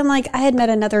sex. But then like I had met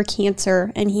another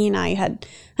Cancer, and he and I had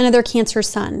another Cancer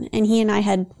sun, and he and I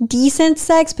had decent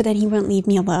sex, but then he wouldn't leave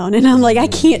me alone, and I'm like, I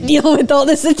can't deal with all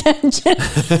this attention.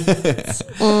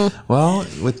 Well,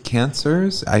 with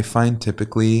Cancers, I find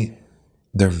typically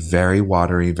they're very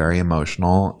watery, very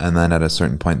emotional, and then at a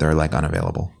certain point they're like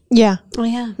unavailable. Yeah. Oh,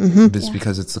 yeah. It's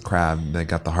because it's the crab that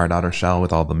got the hard outer shell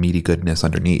with all the meaty goodness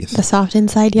underneath. The soft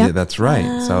inside, yeah. Yeah, that's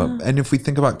right. So, and if we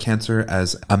think about cancer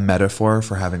as a metaphor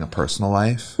for having a personal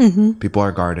life, people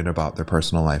are guarded about their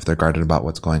personal life. They're guarded about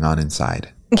what's going on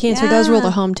inside. Cancer does rule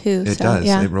the home too. It does.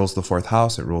 Yeah. It rules the fourth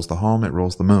house. It rules the home. It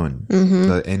rules the moon,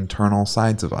 the internal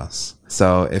sides of us.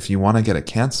 So if you want to get a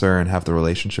Cancer and have the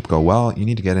relationship go well, you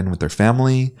need to get in with their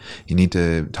family. You need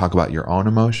to talk about your own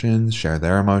emotions, share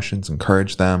their emotions,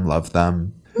 encourage them, love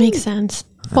them. Makes sense.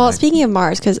 Well, speaking of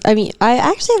Mars, because I mean, I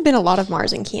actually have been a lot of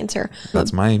Mars in Cancer.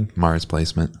 That's my Mars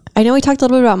placement. I know we talked a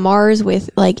little bit about Mars with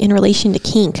like in relation to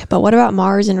kink, but what about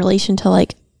Mars in relation to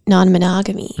like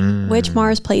non-monogamy? Which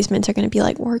Mars placements are going to be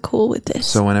like, we're cool with this?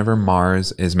 So whenever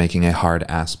Mars is making a hard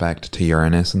aspect to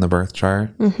Uranus in the birth chart,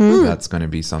 that's going to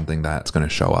be something that's going to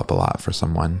show up a lot for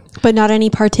someone. But not any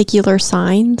particular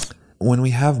signs? When we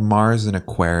have Mars in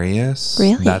Aquarius,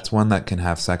 Really? that's one that can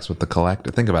have sex with the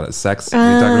collective. Think about it. Sex, we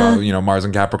talk about, Mars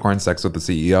and Capricorn, sex with the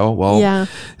CEO. Well,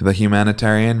 the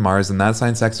humanitarian, Mars in that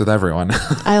sign, sex with everyone.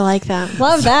 I like that.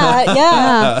 Love that.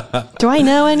 Yeah. Do I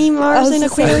know any Mars in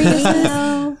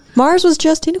Aquarius? Mars was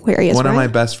just in Aquarius, One of my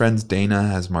best friends, Dana,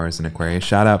 has Mars in Aquarius.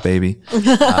 Shout out, baby.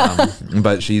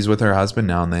 But she's with her husband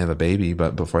now, and they have a baby.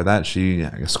 But before that, she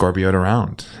Scorpioed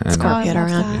around. And Scorpioed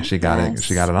around. She got it.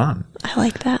 She got it on. I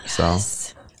like that. So,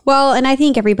 Well, and I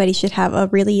think everybody should have a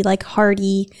really like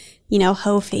hardy,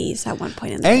 hoe phase at one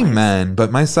point in their life. amen.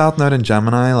 But my South Node in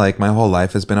Gemini, like my whole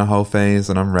life has been a hoe phase,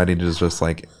 and I'm ready to just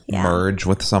like merge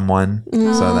with someone.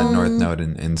 So that North Node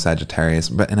in Sagittarius,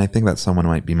 and I think that someone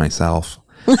might be myself.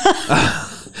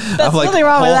 I'm like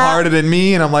wholehearted in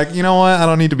me, and I'm like, you know what? I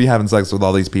don't need to be having sex with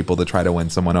all these people to try to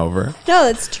win someone over. No,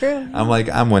 that's true. I'm like,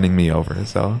 I'm winning me over.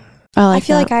 So I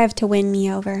feel like I have to win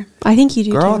me over. I think you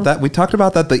do, girl, too. that we talked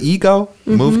about that. The ego,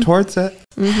 move towards it.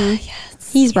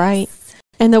 Yes. He's right.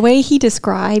 And the way he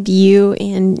described you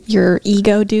and your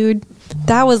ego, dude,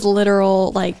 that was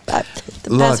literal, like, the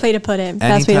best way to put it.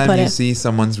 Best way to Anytime put you it. see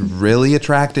someone's really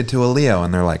attracted to a Leo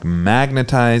and they're like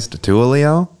magnetized to a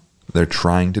Leo, they're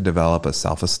trying to develop a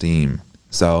self-esteem.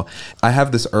 So I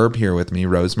have this herb here with me,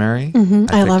 rosemary.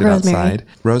 I love rosemary.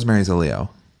 Rosemary's a Leo.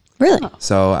 Really?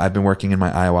 So I've been working in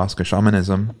my ayahuasca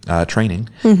shamanism training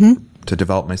to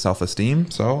develop my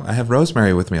self-esteem. So I have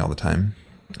rosemary with me all the time.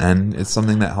 And it's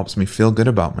something that helps me feel good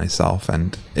about myself.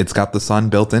 And it's got the sun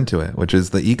built into it, which is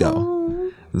the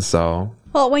ego. So...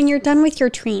 Well, when you're done with your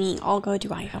training, I'll go do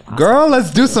ayahuasca. Girl,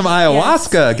 let's do some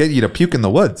ayahuasca. Get you to puke in the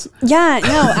woods. Yeah,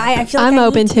 no, I feel like I'm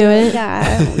open to it.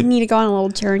 Yeah, I need to go on a little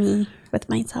journey with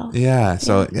myself. Yeah,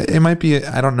 so it might be,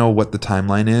 I don't know what the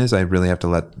timeline is. I really have to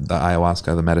let the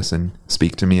ayahuasca, the medicine,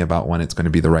 speak to me about when it's going to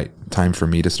be the right time for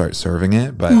me to start serving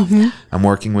it. But I'm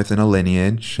working within a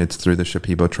lineage. It's through the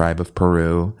Shipibo tribe of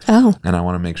Peru. Oh. And I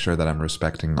want to make sure that I'm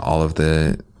respecting all of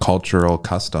the cultural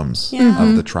customs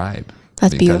of the tribe.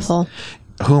 That's beautiful.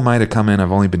 Who am I to come in?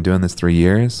 I've only been doing this 3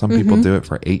 years. Some people do it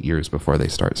for 8 years before they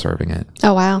start serving it.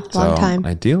 Oh, wow. Long time.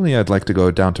 Ideally, I'd like to go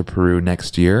down to Peru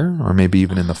next year or maybe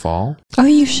even in the fall. Oh,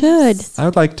 you should. I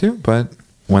would like to, but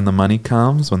when the money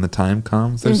comes, when the time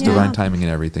comes, there's divine timing in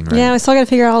everything, right? Yeah, we still got to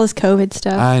figure out all this COVID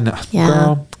stuff. I know. Yeah.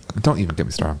 Girl, don't even get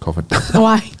me started on COVID.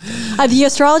 Why? The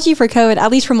astrology for COVID,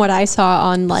 at least from what I saw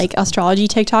on like astrology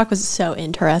TikTok, was so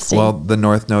interesting. Well, the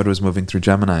North Node was moving through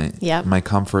Gemini. Yep. My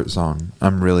comfort zone.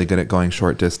 I'm really good at going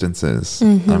short distances.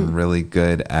 I'm really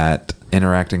good at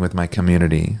interacting with my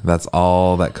community. That's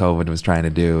all that COVID was trying to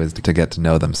do, is to get to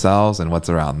know themselves and what's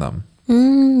around them.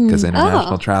 Because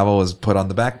international travel was put on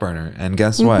the back burner. And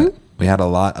guess what? We had a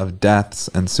lot of deaths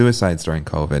and suicides during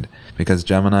COVID because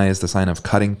Gemini is the sign of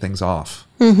cutting things off.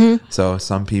 So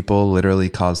some people literally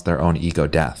caused their own ego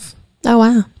death. Oh,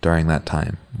 wow. During that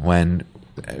time.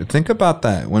 Think about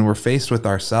that. When we're faced with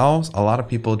ourselves, a lot of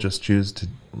people just choose to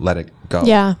let it go.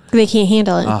 Yeah, they can't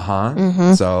handle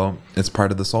it. So it's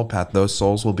part of the soul path. Those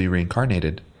souls will be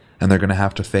reincarnated, and they're going to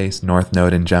have to face North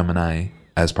Node in Gemini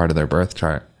as part of their birth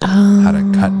chart. How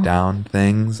to cut down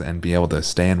things and be able to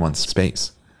stay in one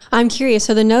space. I'm curious.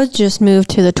 So the nodes just moved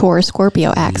to the Taurus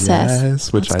Scorpio axis.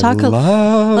 Yes, which Let's I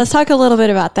love. Let's talk a little bit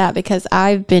about that because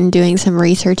I've been doing some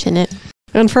research in it.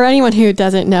 And for anyone who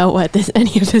doesn't know what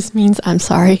any of this means, I'm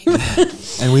sorry.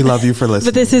 And we love you for listening.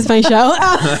 But this is my show.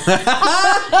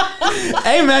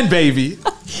 Amen, baby.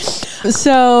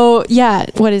 So, yeah,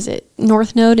 what is it?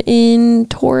 North Node in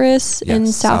Taurus and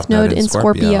South Node in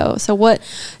Scorpio. So what,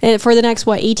 for the next,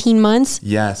 18 months?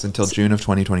 Yes, until June of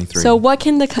 2023. So what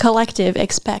can the collective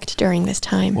expect during this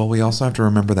time? Well, we also have to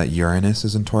remember that Uranus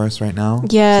is in Taurus right now.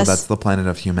 Yes. So that's the planet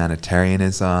of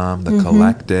humanitarianism, the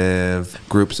collective,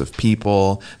 groups of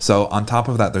people. So on top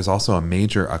of that, there's also a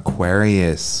major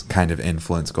Aquarius kind of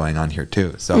influence going on here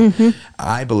too. So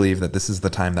I believe that this is the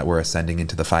time that we're ascending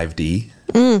into the 5D.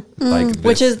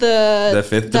 Which is the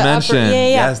fifth dimension. Upper,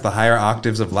 Yes, the higher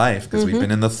octaves of life, because we've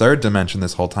been in the third dimension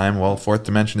this whole time. Well, fourth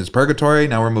dimension is purgatory.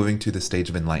 Now we're moving to the stage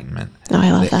of enlightenment. Oh,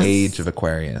 I love the that. age of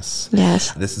Aquarius.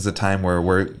 Yes. This is a time where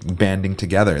we're banding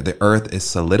together. The earth is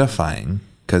solidifying,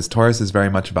 because Taurus is very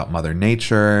much about Mother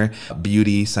Nature,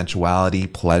 beauty, sensuality,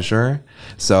 pleasure.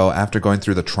 So after going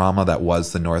through the trauma that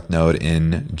was the North Node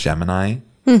in Gemini,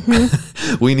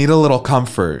 we need a little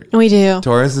comfort. We do.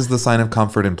 Taurus is the sign of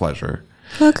comfort and pleasure.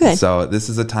 Oh, good. So this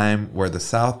is a time where the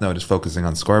South Node is focusing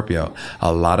on Scorpio.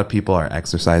 A lot of people are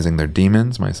exercising their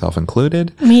demons, myself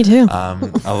included. Me too.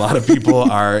 A lot of people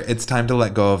it's time to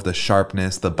let go of the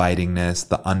sharpness, the bitingness,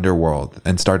 the underworld,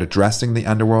 and start addressing the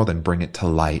underworld and bring it to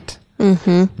light.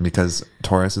 Because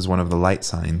Taurus is one of the light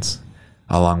signs,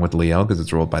 along with Leo, because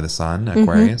it's ruled by the sun,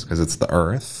 Aquarius, because it's the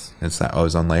earth, it's that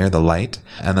ozone layer, the light,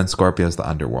 and then Scorpio is the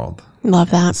underworld.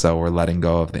 Love that. So we're letting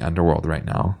go of the underworld right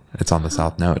now. It's on the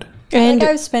South Node. And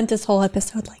I've spent this whole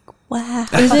episode like, wow.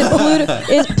 Is it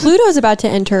Pluto? Pluto's about to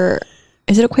enter.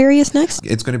 Is it Aquarius next?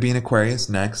 It's going to be in Aquarius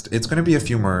next. It's going to be a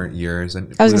few more years.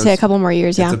 And I was going to say a couple more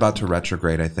years, yeah. It's about to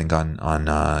retrograde, I think, on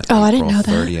I April didn't know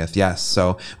that. 30th. Yes.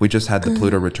 So we just had the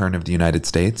Pluto return of the United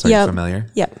States. Are you familiar?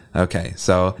 Yep. Okay.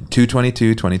 So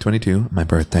 2/22/2022, my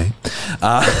birthday.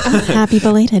 Happy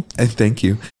belated. Thank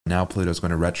you. Now Pluto's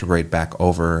going to retrograde back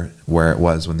over where it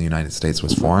was when the United States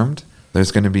was formed.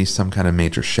 There's going to be some kind of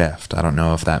major shift. I don't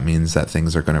know if that means that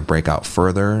things are going to break out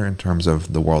further in terms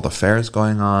of the world affairs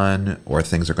going on, or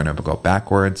things are going to go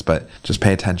backwards, but just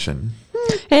pay attention.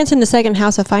 And it's in the second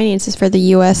house of finances for the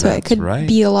U.S., so it could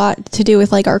be a lot to do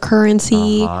with like our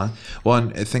currency. Well,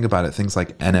 and think about it. Things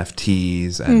like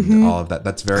NFTs and all of that.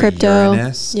 That's very Crypto.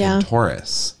 Uranus and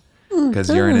Taurus. Because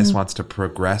Uranus wants to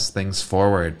progress things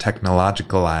forward,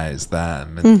 technologicalize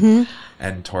them.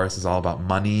 And Taurus is all about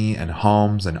money and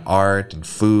homes and art and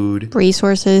food.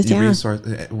 Resources,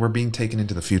 We're being taken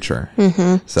into the future.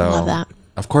 So, love that.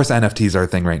 Of course, NFTs are a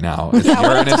thing right now. It's What a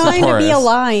Uranus and time to Taurus. be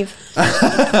alive.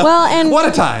 Well, and What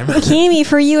a time. Cami,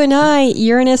 for you and I,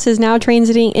 Uranus is now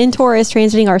transiting in Taurus,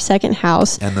 transiting our second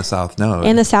house. And the South Node.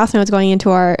 And the South Node's going into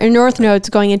North Node's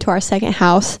going into our second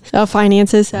house of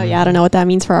finances. So yeah, I don't know what that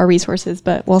means for our resources,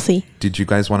 but we'll see. Did you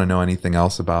guys want to know anything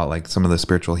else about like some of the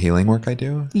spiritual healing work I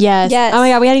do? Yes. Oh my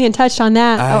God, we hadn't even touched on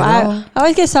that. I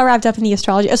always get so wrapped up in the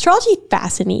astrology. Astrology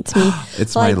fascinates me.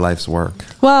 It's my life's work.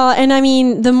 Well, and I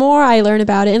mean, the more I learn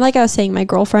about it, and like I was saying, my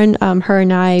girlfriend, her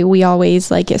and I, we always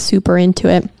like get super into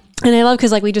it. And I love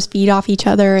because like we just feed off each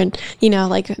other, and you know,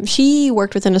 like she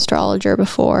worked with an astrologer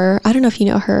before. I don't know if you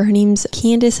know her. Her name's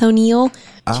Candace O'Neill.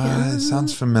 It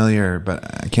sounds familiar,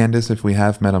 but Candace, if we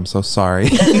have met, I'm so sorry.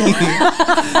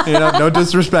 No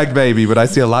disrespect, baby, but I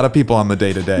see a lot of people on the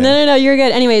day-to-day. No, you're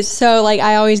good. Anyways, so like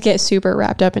I always get super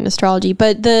wrapped up in astrology,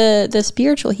 but the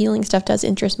spiritual healing stuff does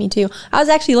interest me too. I was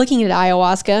actually looking at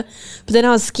ayahuasca, but then I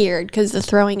was scared because the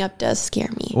throwing up does scare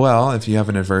me. Well, if you have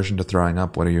an aversion to throwing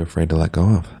up, what are you afraid to let go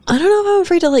of? I don't know if I'm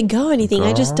afraid to let go of anything.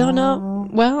 I just don't know.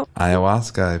 Well,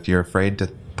 ayahuasca, if you're afraid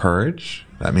to purge,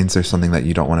 that means there's something that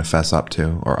you don't want to fess up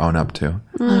to or own up to.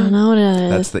 I don't know what it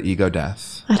is. That's the ego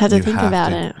death. I'd have to think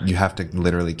about it. You have to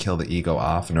literally kill the ego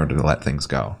off in order to let things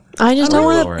go. I just don't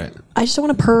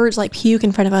want to purge, like puke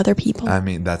in front of other people. I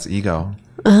mean, that's ego.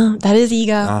 That is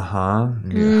ego. How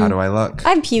do I look?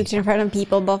 I've puked in front of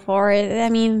people before. I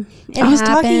mean, I was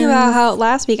talking about how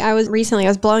last week I was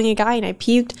blowing a guy and I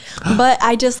puked, but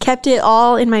I just kept it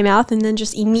all in my mouth and then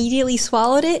just immediately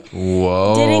swallowed it.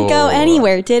 Whoa. Didn't go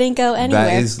anywhere.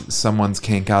 That is someone's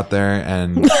kink out there,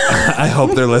 and I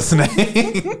hope they're listening.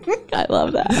 I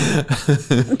love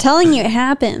that. I'm telling you, it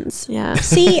happens. Yeah.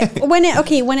 See, when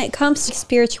it comes to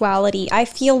spirituality, I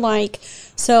feel like,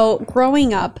 so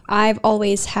growing up, I've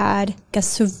always had a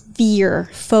severe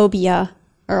phobia,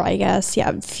 or I guess,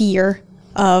 fear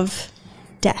of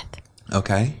death.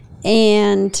 Okay.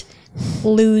 And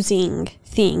losing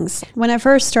things. When I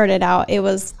first started out,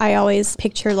 I always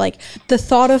pictured like the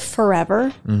thought of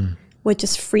forever would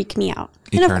just freak me out.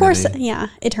 And of course,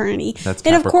 eternity. That's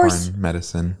and Capricorn of course,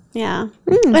 medicine. yeah.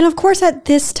 And of course, at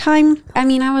this time, I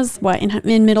mean, I was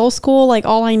in middle school, like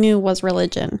all I knew was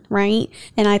religion, right?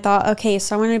 And I thought, okay,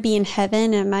 so I'm going to be in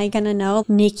heaven. Am I going to know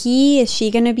Nikki? Is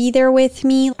she going to be there with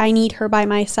me? I need her by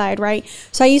my side, right?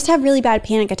 So I used to have really bad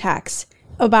panic attacks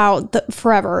about the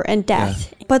forever and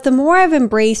death. Yeah. But the more I've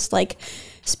embraced like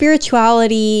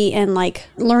spirituality and like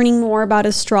learning more about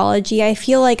astrology, I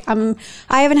feel like I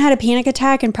haven't had a panic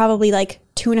attack in probably like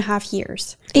 2.5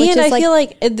 years. And I feel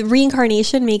like the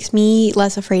reincarnation makes me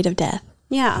less afraid of death.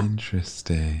 Yeah.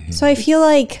 Interesting. So I feel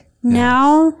like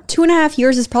now 2.5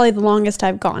 years is probably the longest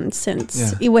I've gone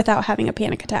since without having a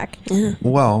panic attack. Yeah.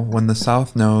 Well, when the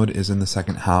South Node is in the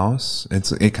second house,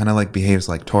 it kind of like behaves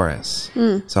like Taurus.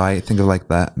 So I think of like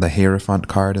the Hierophant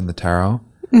card in the tarot.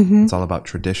 It's all about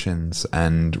traditions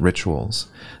and rituals.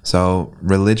 So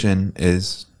religion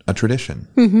is a tradition.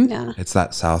 Yeah. It's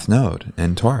that South Node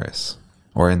in Taurus,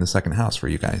 or in the second house for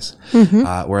you guys.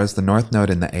 Whereas the North Node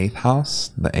in the 8th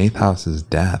house is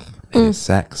death. It is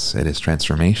sex. It is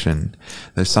transformation.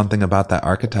 There's something about that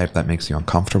archetype that makes you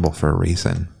uncomfortable for a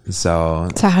reason. So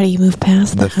how do you move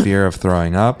past the that? fear of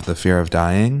throwing up, the fear of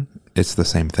dying? It's the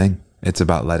same thing. It's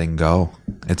about letting go.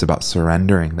 It's about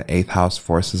surrendering. The 8th house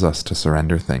forces us to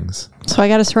surrender things. So I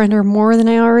got to surrender more than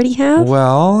I already have?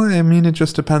 Well, I mean, it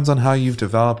just depends on how you've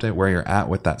developed it, where you're at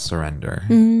with that surrender.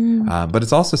 But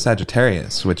it's also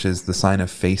Sagittarius, which is the sign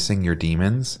of facing your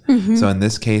demons. So in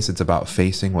this case, it's about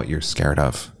facing what you're scared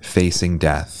of, facing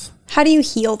death. How do you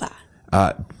heal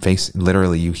that?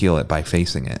 Literally, you heal it by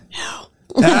facing it.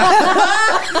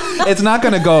 It's not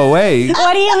going to go away.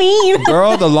 What do you mean?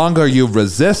 Girl, the longer you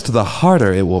resist, the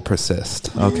harder it will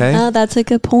persist. Okay? Oh, that's a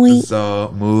good point.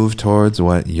 So move towards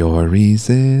what you're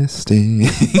resisting.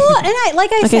 Well, and I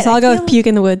said, Okay, so I'll go with puke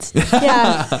in the woods.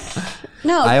 Yeah.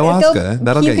 No. Ayahuasca.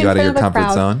 That'll get you out of your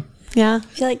comfort zone. Yeah. I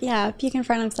feel like, puke in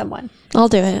front of someone. I'll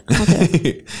do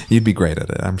it. You'd be great at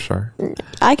it, I'm sure.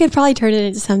 I could probably turn it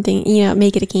into something,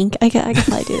 make it a kink. I could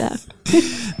probably do that.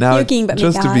 Now, Puking, but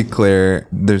just make to be out. clear,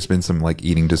 there's been some like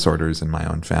eating disorders in my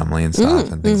own family and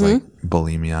stuff, and things like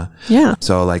bulimia. Yeah.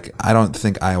 So like, I don't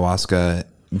think ayahuasca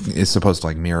is supposed to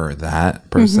like mirror that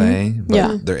per se,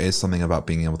 but there is something about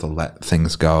being able to let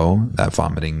things go that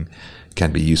vomiting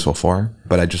can be useful for.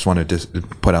 But I just wanted to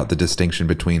put out the distinction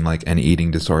between like an eating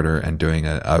disorder and doing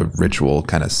a ritual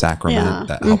kind of sacrament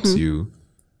that helps you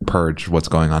purge what's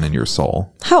going on in your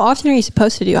soul. How often are you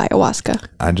supposed to do ayahuasca?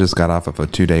 I just got off of a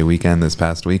 2-day weekend this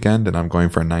past weekend, and I'm going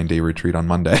for a 9-day retreat on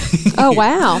Monday. Oh,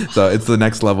 wow. So it's the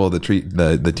next level of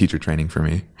the teacher training for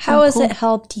me. How has it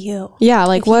helped you? Yeah,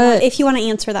 like what? If you want to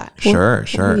answer that. Sure.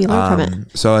 What do you learn from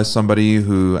it? So as somebody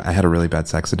who I had a really bad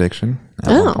sex addiction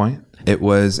at one point, it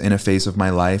was in a phase of my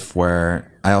life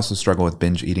where I also struggle with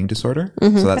binge eating disorder.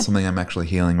 So that's something I'm actually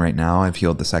healing right now. I've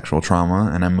healed the sexual trauma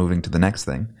and I'm moving to the next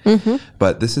thing.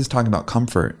 But this is talking about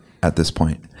comfort at this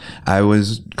point. I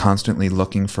was constantly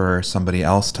looking for somebody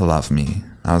else to love me.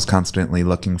 I was constantly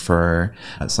looking for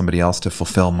somebody else to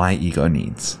fulfill my ego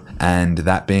needs. And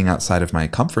that being outside of my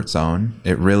comfort zone,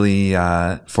 it really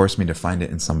forced me to find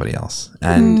it in somebody else.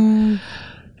 And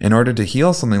in order to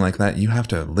heal something like that, you have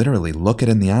to literally look it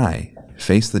in the eye,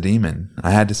 face the demon.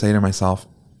 I had to say to myself,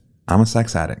 I'm a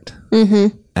sex addict.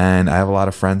 And I have a lot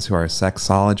of friends who are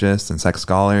sexologists and sex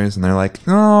scholars, and they're like,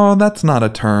 oh, that's not a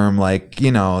term, like,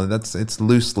 it's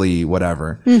loosely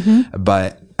whatever.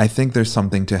 But I think there's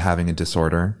something to having a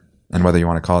disorder, and whether you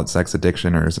want to call it sex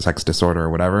addiction or sex disorder or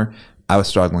whatever, I was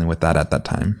struggling with that at that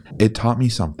time. It taught me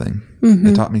something.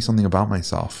 It taught me something about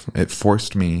myself. It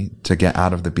forced me to get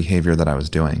out of the behavior that I was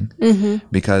doing.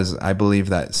 Because I believe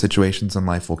that situations in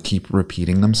life will keep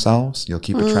repeating themselves. You'll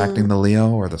keep attracting the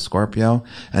Leo or the Scorpio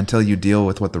until you deal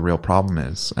with what the real problem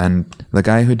is. And the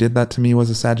guy who did that to me was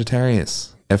a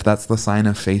Sagittarius. If that's the sign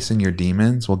of facing your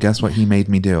demons, well, guess what he made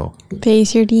me do?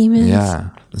 Face your demons. Yeah.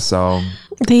 So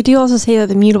they do also say that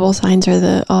the mutable signs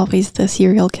are always the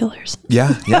serial killers.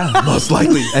 Yeah, most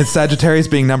likely. And Sagittarius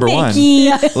being number one.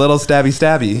 Yeah. Little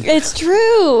stabby. It's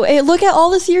true. Look at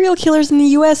all the serial killers in the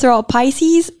U.S. They're all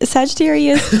Pisces,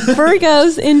 Sagittarius,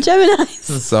 Virgos, and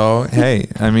Geminis. So, hey,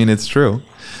 I mean, it's true.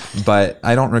 But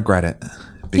I don't regret it.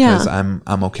 Because I'm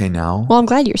okay now. Well, I'm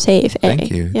glad you're safe.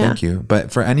 Thank you.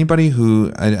 But for anybody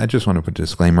who, I just want to put a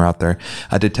disclaimer out there.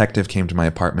 A detective came to my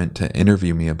apartment to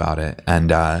interview me about it.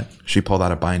 And she pulled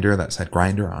out a binder that said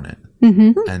Grindr on it.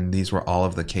 And these were all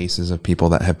of the cases of people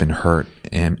that have been hurt,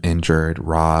 injured,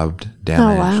 robbed,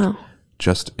 damaged.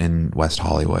 Just in West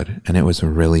Hollywood. And it was a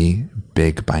really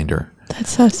big binder. That's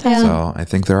so sad. So I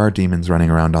think there are demons running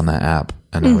around on that app.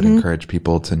 And I would encourage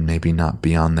people to maybe not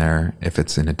be on there if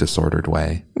it's in a disordered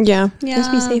way. Yeah.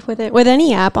 Just be safe with it. With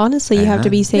any app, honestly, you have to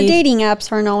be safe. The dating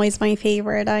apps aren't always my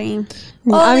favorite.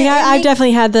 I've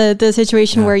definitely had the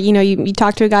situation where, you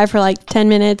talk to a guy for like 10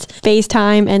 minutes,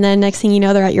 FaceTime, and then next thing you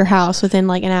know, they're at your house within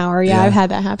like an hour. Yeah, I've had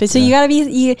that happen. So you got to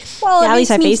be, at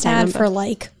least I FaceTime for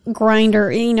like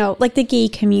Grindr, like the gay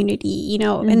community,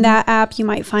 in that app, you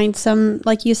might find some,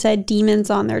 like you said, demons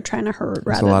on there trying to hurt.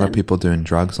 There's a lot of people doing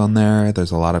drugs on there.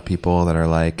 There's a lot of people that are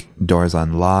like, doors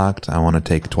unlocked. I want to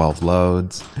take 12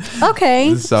 loads.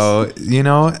 Okay. So,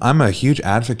 I'm a huge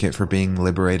advocate for being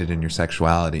liberated in your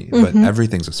sexuality, but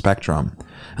everything's a spectrum.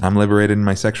 I'm liberated in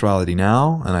my sexuality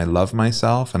now, and I love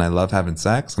myself, and I love having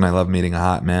sex, and I love meeting a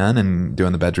hot man and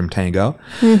doing the bedroom tango.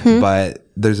 But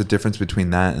there's a difference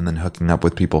between that and then hooking up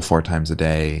with people 4 times a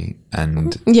day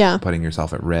and putting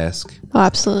yourself at risk. Oh,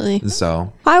 absolutely.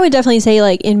 So I would definitely say,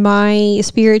 like, in my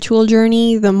spiritual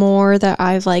journey, the more that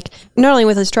I've like, not only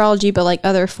with astrology, but like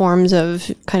other forms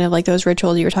of kind of like those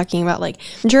rituals you were talking about, like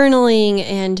journaling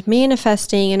and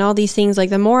manifesting and all these things, like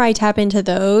the more I tap into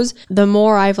those, the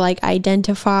more I've like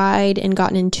identified and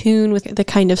gotten in tune with the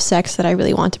kind of sex that I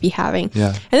really want to be having.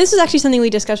 Yeah. And this is actually something we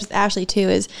discussed with Ashley too,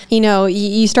 is,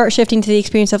 you start shifting to the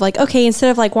experience of like, okay,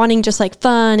 instead of like wanting just like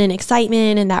fun and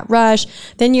excitement and that rush,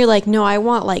 then you're like, no, I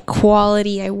want like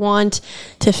quality. I want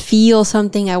to feel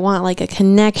something. I want like a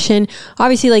connection.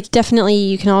 Obviously, like definitely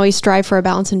you can always strive for a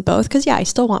balance in both, because I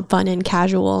still want fun and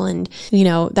casual and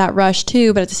that rush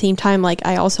too, but at the same time, like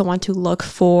I also want to look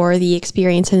for the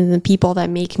experience and the people that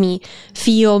make me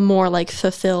feel more like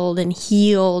fulfilled and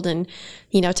healed and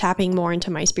tapping more into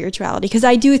my spirituality, because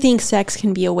I do think sex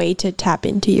can be a way to tap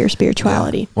into your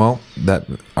spirituality. Yeah. Well, that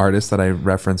artist that I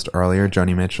referenced earlier,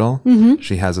 Joni Mitchell,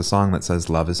 she has a song that says,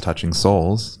 "Love is touching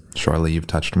souls. Surely you've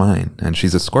touched mine." And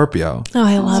she's a Scorpio. Oh,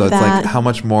 I love that. So it's like, how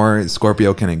much more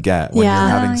Scorpio can it get when you're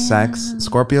having sex?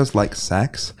 Scorpios like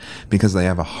sex because they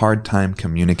have a hard time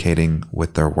communicating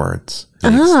with their words,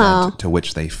 the extent to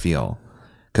which they feel.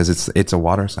 Because it's a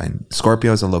water sign.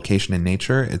 Scorpio is a location in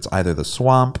nature. It's either the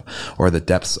swamp or the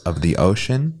depths of the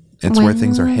ocean. It's where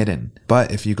things are hidden.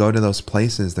 But if you go to those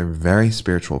places, they're very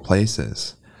spiritual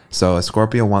places. So a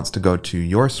Scorpio wants to go to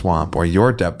your swamp or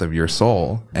your depth of your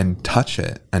soul and touch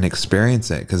it and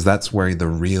experience it, because that's where the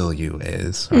real you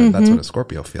is. Or that's what a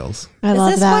Scorpio feels. I love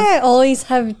that. Is this why I always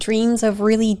have dreams of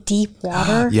really deep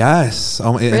water? Yes.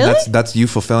 Really? And that's you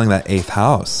fulfilling that 8th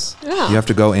house. Yeah. You have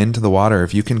to go into the water.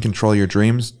 If you can control your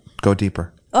dreams, go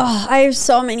deeper. Oh, I have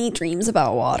so many dreams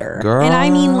about water. Girl. And I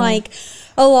mean, like,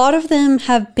 a lot of them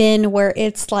have been where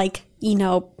it's like,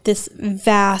 this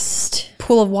vast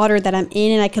pool of water that I'm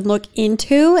in and I can look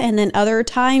into. And then other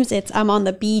times I'm on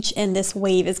the beach and this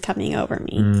wave is coming over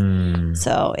me.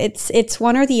 So it's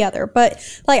one or the other. But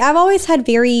like, I've always had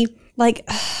very like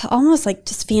almost like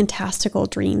just fantastical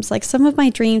dreams. Like some of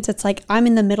my dreams, it's like I'm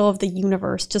in the middle of the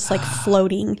universe, just like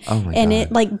floating. Oh my God.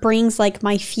 It like brings like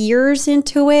my fears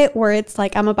into it, where it's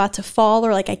like I'm about to fall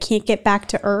or like I can't get back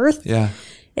to earth. Yeah.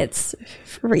 It's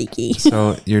freaky.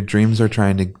 So your dreams are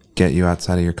trying to get you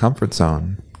outside of your comfort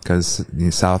zone, because the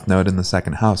South Node in the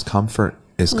 2nd house, comfort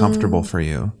is comfortable for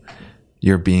you.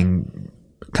 You're being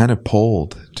kind of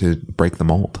pulled to break the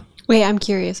mold. Wait, I'm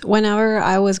curious. Whenever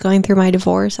I was going through my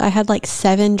divorce, I had like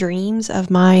 7 dreams of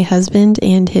my husband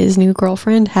and his new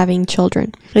girlfriend having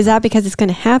children. Is that because it's going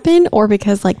to happen, or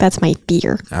because like that's my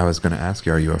fear? I was going to ask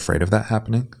you, are you afraid of that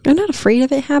happening? I'm not afraid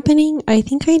of it happening. I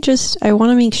think I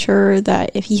want to make sure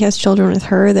that if he has children with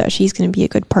her, that she's going to be a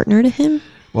good partner to him.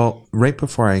 Well, right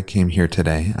before I came here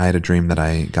today, I had a dream that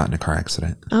I got in a car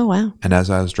accident. Oh, wow. And as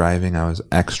I was driving, I was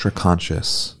extra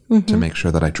conscious to make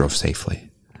sure that I drove safely.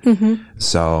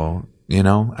 So,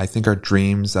 I think our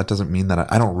dreams, that doesn't mean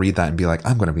that I don't read that and be like,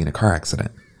 I'm going to be in a car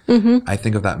accident. I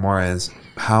think of that more as,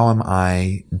 how am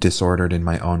I disordered in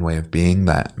my own way of being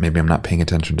that maybe I'm not paying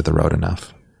attention to the road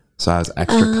enough? So I was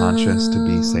extra conscious to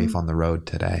be safe on the road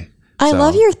today. I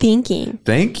love your thinking.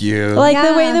 Thank you. Like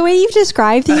the way you've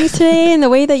described things today, and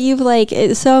the way that you've like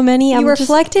so many. You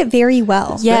reflect it very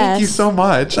well. Yes. Thank you so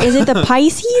much. Is it the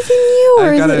Pisces in you?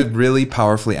 Or I've got a really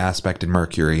powerfully aspected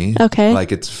Mercury. Okay.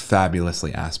 Like it's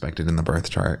fabulously aspected in the birth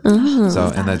chart.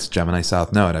 And that's Gemini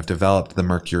South Node. I've developed the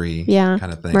Mercury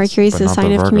kind of thing. Mercury's the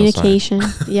sign of communication.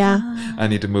 Yeah. I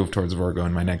need to move towards Virgo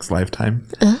in my next lifetime.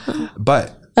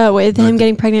 But with him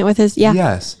getting pregnant with his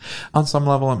Yes. On some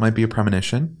level, it might be a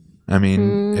premonition. I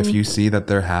mean, if you see that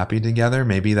they're happy together,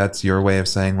 maybe that's your way of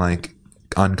saying, like,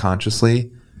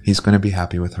 unconsciously, he's going to be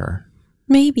happy with her.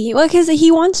 Maybe. Well, because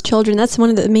he wants children. That's one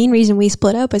of the main reason we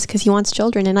split up, is because he wants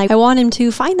children. And I want him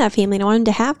to find that family, and I want him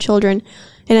to have children.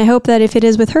 And I hope that if it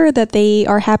is with her, that they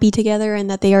are happy together and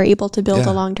that they are able to build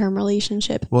a long-term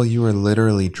relationship. Well, you were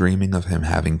literally dreaming of him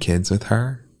having kids with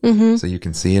her. So you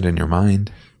can see it in your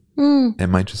mind. It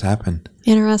might just happen.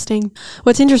 Interesting.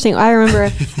 What's interesting, I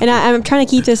remember, and I'm trying to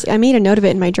keep this, I made a note of it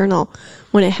in my journal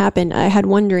when it happened. I had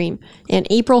one dream, and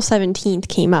April 17th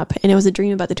came up, and it was a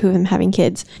dream about the two of them having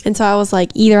kids. And so I was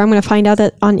like, either I'm going to find out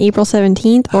that on April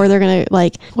 17th, or they're going to,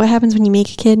 like, what happens when you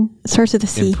make a kid? It starts with a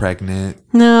C. Impregnate.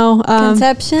 No.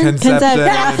 Conception?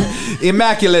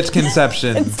 Immaculate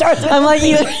conception. I'm like,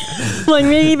 either, like,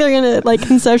 maybe they're going to, like,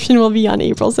 conception will be on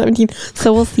April 17th.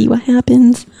 So we'll see what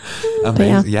happens.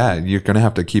 Amazing. Yeah, you're going to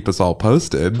have to keep us all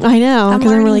posted. I know,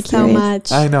 because I'm really so curious.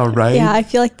 much. I know, right? Yeah, I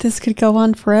feel like this could go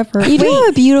on forever. You do have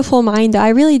a beautiful mind, though. I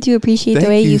really do appreciate the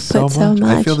way you've put so much.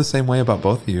 I feel the same way about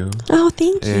both of you. Oh,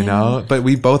 thank you. You know, but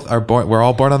we both are born. We're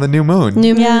all born on the new moon.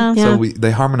 New moon, Yeah. yeah. So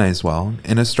they harmonize well.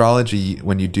 In astrology,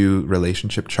 when you do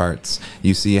relationship charts,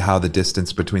 you see how the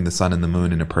distance between the sun and the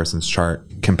moon in a person's chart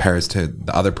compares to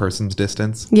the other person's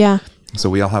distance. Yeah. So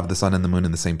we all have the sun and the moon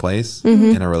in the same place.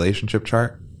 In a relationship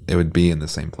chart, it would be in the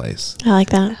same place. I like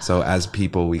that. So as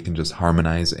people, we can just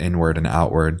harmonize inward and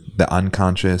outward. The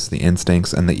unconscious, the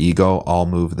instincts, and the ego all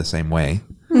move the same way.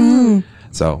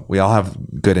 So we all have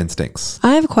good instincts.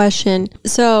 I have a question.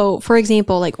 So, for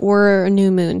example, like we're a new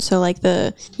moon. So, like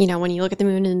when you look at the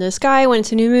moon in the sky, when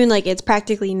it's a new moon, like it's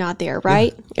practically not there,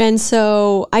 right? Yeah. And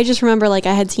so I just remember like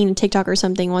I had seen a TikTok or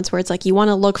something once where it's like you want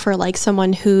to look for like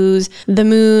someone whose the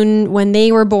moon when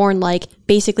they were born, like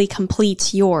basically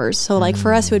completes yours. So, like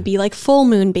for us, it would be like full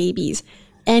moon babies.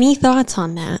 Any thoughts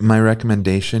on that? My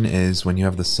recommendation is when you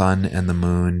have the sun and the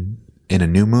moon in a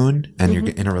new moon and you're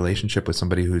in a relationship with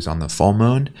somebody who's on the full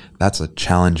moon, that's a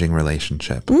challenging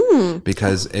relationship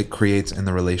because it creates in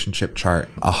the relationship chart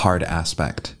a hard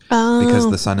aspect because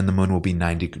the sun and the moon will be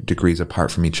 90 degrees apart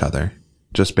from each other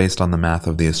just based on the math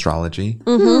of the astrology.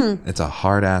 It's a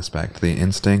hard aspect. The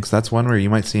instincts, that's one where you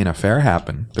might see an affair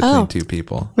happen between two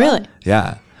people. Really?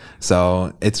 Yeah.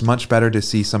 So it's much better to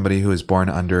see somebody who is born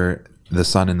under the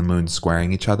sun and the moon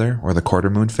squaring each other or the quarter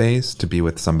moon phase to be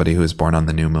with somebody who is born on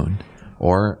the new moon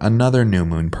or another new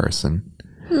moon person.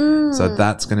 So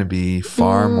that's going to be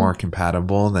far more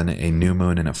compatible than a new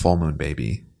moon and a full moon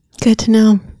baby. Good to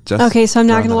know. Just okay, so I'm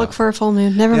not going to throwing that look out. for a full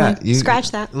moon. Never mind.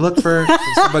 Scratch that. Look for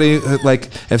somebody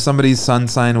like if somebody's sun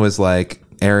sign was like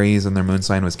Aries and their moon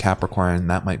sign was Capricorn,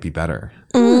 that might be better.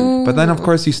 But then of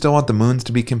course you still want the moons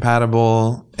to be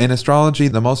compatible. In astrology,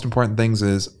 the most important things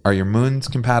is, are your moons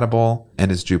compatible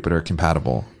and is Jupiter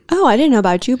compatible? Oh, I didn't know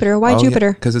about Jupiter. Why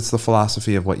Jupiter? Because it's the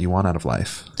philosophy of what you want out of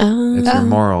life. It's your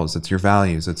morals, it's your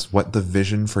values, it's what the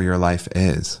vision for your life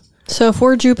is. So if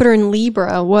we're Jupiter and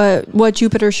Libra, what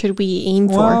Jupiter should we aim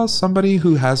for? Well, somebody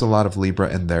who has a lot of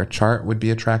Libra in their chart would be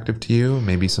attractive to you.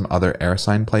 Maybe some other air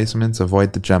sign placements.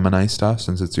 Avoid the Gemini stuff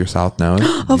since it's your south node.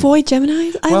 Avoid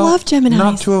Gemini? I love Gemini.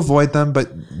 Not to avoid them, but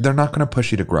they're not going to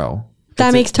push you to grow.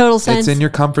 That makes total sense. It's in your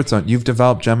comfort zone. You've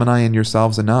developed Gemini in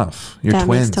yourselves enough. You're That makes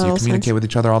twins. You total communicate sense. with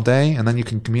each other all day, and then you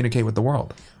can communicate with the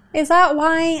world. Is that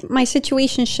why my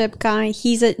situationship guy,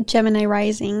 he's a Gemini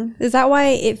rising? Is that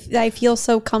why I feel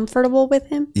so comfortable with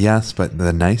him? Yes, but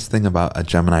the nice thing about a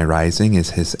Gemini rising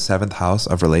is his 7th house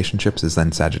of relationships is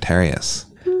then Sagittarius.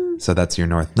 So that's your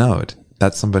north node.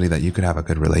 That's somebody that you could have a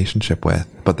good relationship with,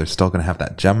 but they're still going to have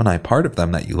that Gemini part of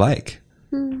them that you like.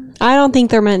 I don't think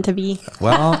they're meant to be.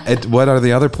 Well, what are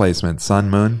the other placements?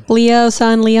 Sun, moon? Leo,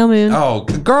 sun, Leo, moon. Oh,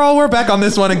 girl, we're back on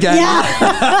this one again.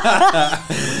 Yeah.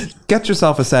 Get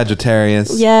yourself a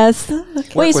Sagittarius. Yes.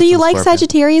 Wait, so with you some like Scorpio.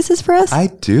 Sagittarius for us? I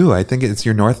do. I think it's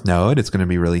your north node. It's going to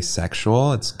be really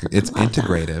sexual. It's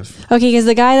integrative. Okay, because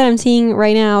the guy that I'm seeing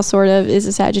right now sort of is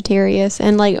a Sagittarius,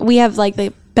 and like we have like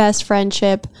the best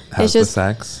friendship. How's It's just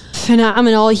the sex?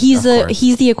 phenomenal. He's Of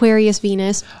course. the Aquarius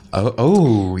Venus.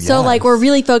 Oh, yes. So like we're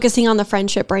really focusing on the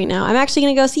friendship right now. I'm actually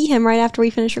gonna go see him right after we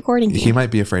finish recording. He Here.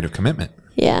 might be afraid of commitment.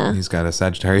 Yeah. He's got a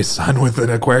Sagittarius sun with an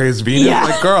Aquarius Venus. Yeah.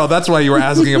 Like, girl, that's why you were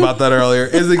asking about that earlier.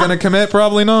 Is he going to commit?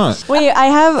 Probably not. Wait, I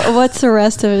have what's the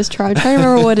rest of his chart? I'm trying to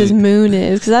remember what his moon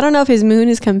is because I don't know if his moon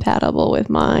is compatible with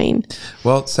mine.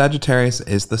 Well, Sagittarius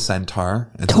is the centaur.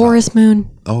 It's Taurus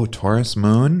moon. Taurus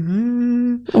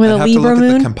moon? With I'd a have Libra to look at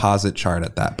moon? the composite chart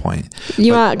at that point.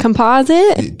 You want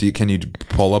composite? Can you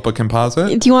pull up a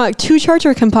composite? Do you want two charts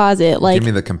or composite? Like Give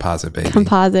me the composite, baby.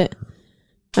 composite.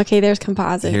 Okay, there's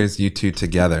composite. Here's you two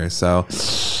together. So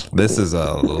this is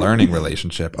a learning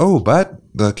relationship. Oh, but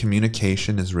the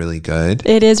communication is really good.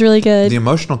 It is really good. The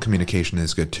emotional communication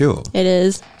is good too. It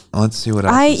is. Let's see what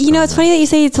else. is It's going funny that you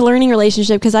say it's a learning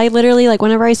relationship because I literally, like,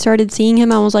 whenever I started seeing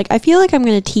him, I was like, I feel like I'm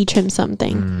going to teach him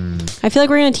something. I feel like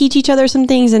we're going to teach each other some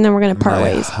things and then we're going to part My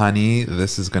ways. honey,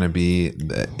 this is going to be,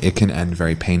 it can end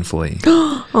very painfully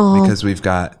because we've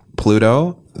got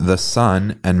Pluto the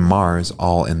sun and Mars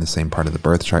all in the same part of the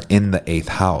birth chart in the 8th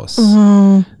house.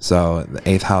 So the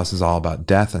 8th house is all about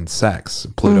death and sex.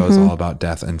 Pluto is all about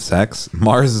death and sex.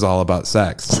 Mars is all about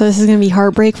sex. So this is going to be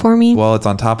heartbreak for me? Well, it's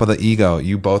on top of the ego.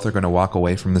 You both are going to walk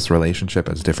away from this relationship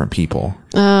as different people.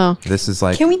 Oh. This is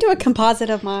like... Can we do a composite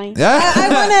of mine? Yeah. I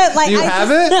want to like... Do you have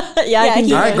it? Yeah, I can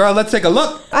do All right, it. girl, let's take a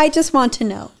look. I just want to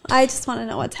know. I just want to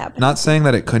know what's happening. Not saying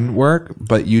that it couldn't work,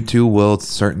 but you two will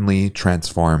certainly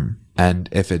transform. And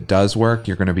if it does work,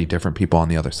 you're going to be different people on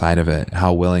the other side of it.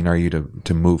 How willing are you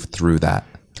to move through that?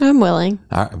 I'm willing.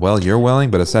 All right, well, you're willing,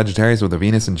 but a Sagittarius with a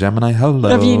Venus and Gemini,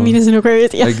 hello. Venus and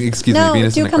Aquarius, yeah. Excuse no, me,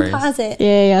 Venus do and Aquarius. composite.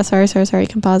 Yeah. Sorry.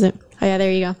 Composite. Oh, yeah,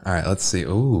 there you go. All right, let's see.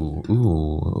 Ooh.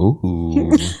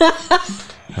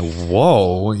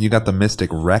 Whoa, you got the mystic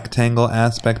rectangle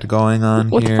aspect going on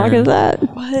What here. the fuck is that?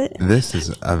 What? This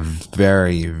is a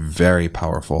very, very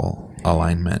powerful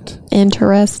alignment.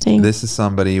 Interesting. This is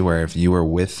somebody where if you were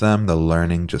with them, the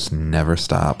learning just never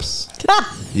stops.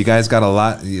 You guys got a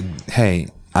lot. Hey,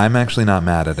 I'm actually not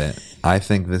mad at it. I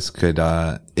think this could,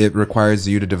 it requires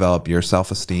you to develop your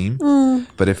self-esteem.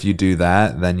 But if you do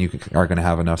that, then you are going to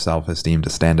have enough self-esteem to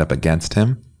stand up against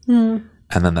him.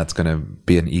 And then that's going to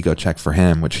be an ego check for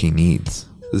him, which he needs.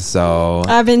 So,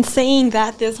 I've been saying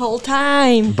that this whole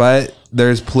time. but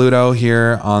there's Pluto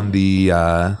here on the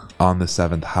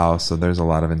 7th house. So there's a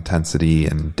lot of intensity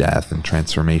and death and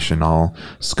transformation all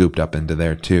scooped up into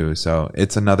there too. So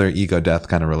it's another ego death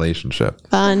kind of relationship.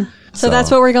 Fun. So So- that's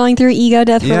what we're going through, ego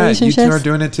death Yeah, you relationships. two are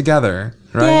doing it together,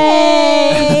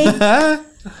 right? Yay!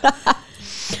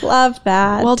 Love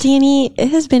that. Well, Danny, it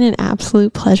has been an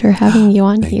absolute pleasure having you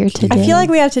on here you. today. I feel like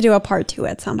we have to do a part 2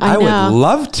 at some point. I would know.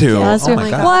 love to. Let's do Oh it. my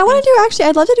God. Well, I want to do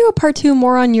I'd love to do a part 2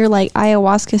 more on your like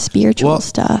ayahuasca spiritual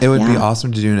stuff. It would be Yeah.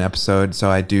 awesome to do an episode. So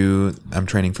I'm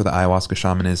training for the ayahuasca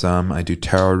shamanism. I do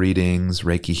tarot readings,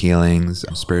 Reiki healings,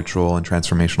 spiritual and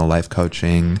transformational life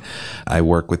coaching. I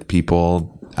work with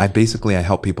people. I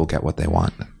help people get what they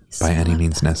want by any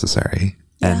means necessary.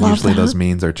 And Love usually that. those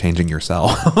means are changing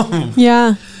yourself.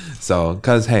 Yeah. So,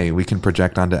 because, hey, we can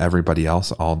project onto everybody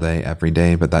else all day, every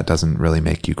day, but that doesn't really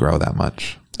make you grow that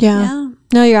much. Yeah.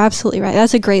 No, you're absolutely right.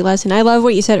 That's a great lesson. I love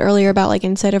what you said earlier about like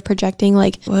instead of projecting,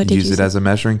 like what did Use you it say? as a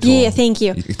measuring tool. Yeah, thank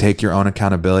you. You can take your own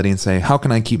accountability and say, how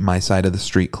can I keep my side of the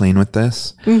street clean with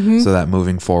this so that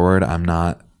moving forward, I'm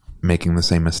not making the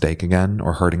same mistake again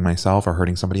or hurting myself or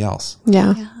hurting somebody else.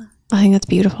 Yeah. I think that's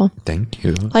beautiful. Thank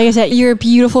you. Like I said, you're a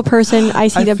beautiful person. I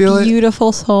see I the feel it.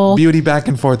 beautiful soul. Beauty back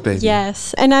and forth, baby.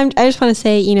 Yes. And I just want to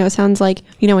say, it sounds like,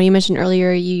 when you mentioned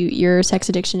earlier, your sex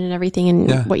addiction and everything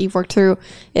and what you've worked through,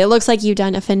 it looks like you've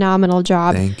done a phenomenal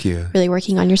job. Thank you. Really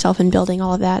working on yourself and building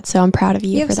all of that. So I'm proud of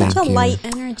you You for have that. such a light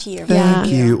energy. Yeah. Thank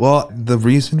you. Well, the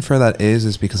reason for that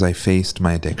is because I faced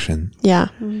my addiction. Yeah.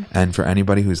 And for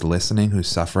anybody who's listening, who's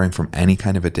suffering from any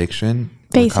kind of addiction,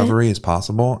 Face it. recovery is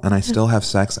possible. And I still have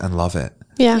sex and love it.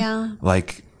 Yeah. Yeah.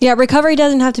 Like, Yeah. Recovery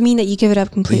doesn't have to mean that you give it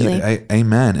up completely.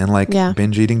 amen. And like Yeah.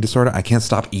 binge eating disorder, I can't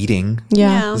stop eating.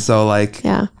 Yeah. So like,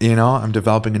 Yeah. I'm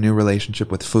developing a new relationship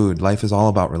with food. Life is all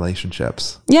about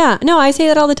relationships. Yeah, no, I say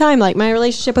that all the time. Like my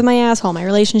relationship with my asshole, my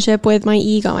relationship with my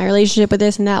ego, my relationship with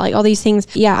this and that, like all these things.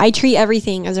 Yeah, I treat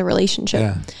everything as a relationship.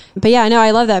 Yeah. But yeah, no,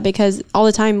 I love that because all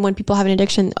the time when people have an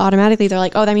addiction, automatically they're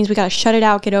like, oh, that means we got to shut it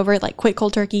out, get over it, like quit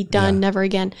cold turkey, done, Yeah. never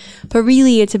again. But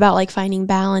really it's about like finding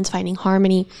balance, finding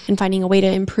harmony and finding a way to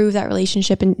improve that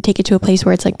relationship and take it to a place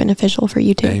where it's like beneficial for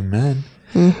you too. Amen.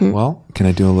 Well, can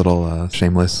I do a little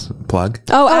shameless plug?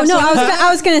 Oh, No, absolutely.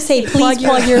 I was gonna say, please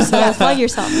plug yourself. Plug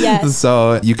yourself. Yes.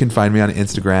 So you can find me on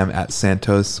Instagram at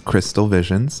Santos Crystal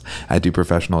Visions. I do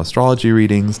professional astrology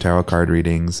readings, tarot card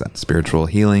readings, spiritual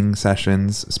healing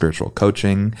sessions, spiritual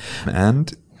coaching,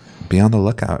 and be on the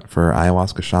lookout for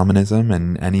ayahuasca shamanism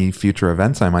and any future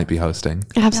events I might be hosting.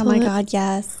 Absolutely. Oh my God,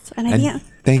 yes. And I And think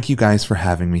thank you guys for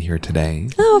having me here today.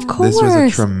 Oh, of course. This was a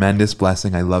tremendous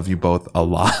blessing. I love you both a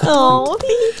lot. Oh,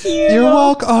 thank you. You're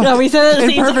welcome. Oh, No, we said it at the in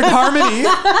same perfect harmony.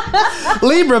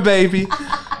 Libra, baby.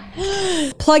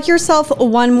 plug yourself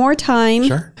one more time.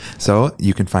 Sure. So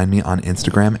you can find me on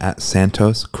Instagram at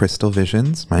Santos Crystal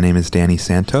Visions. My name is Danny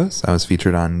Santos. I was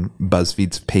featured on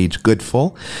BuzzFeed's page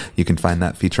Goodful. You can find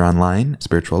that feature online.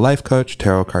 Spiritual life coach,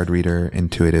 tarot card reader,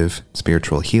 intuitive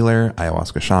spiritual healer,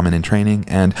 ayahuasca shaman in training,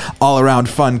 and all around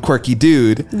fun, quirky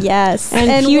dude. Yes.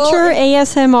 And future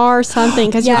ASMR something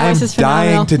because your I'm voice is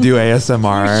phenomenal. dying to do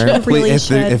ASMR. You really Please,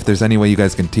 should. if there's any way you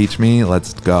guys can teach me,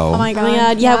 let's go. Oh my Oh my God.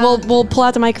 God. Yeah, we'll pull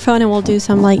out the microphone and we'll do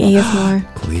some like ASMR.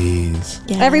 Please.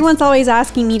 Yes. Everyone's always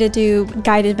asking me to do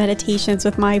guided meditations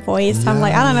with my voice. I'm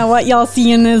like, I don't know what y'all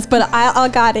see in this, but I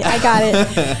got it. I got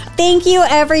it. Thank you,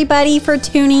 everybody, for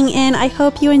tuning in. I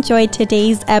hope you enjoyed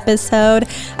today's episode.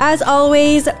 As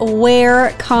always, wear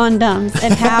condoms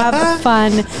and have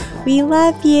fun. We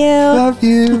love you. Love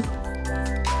you.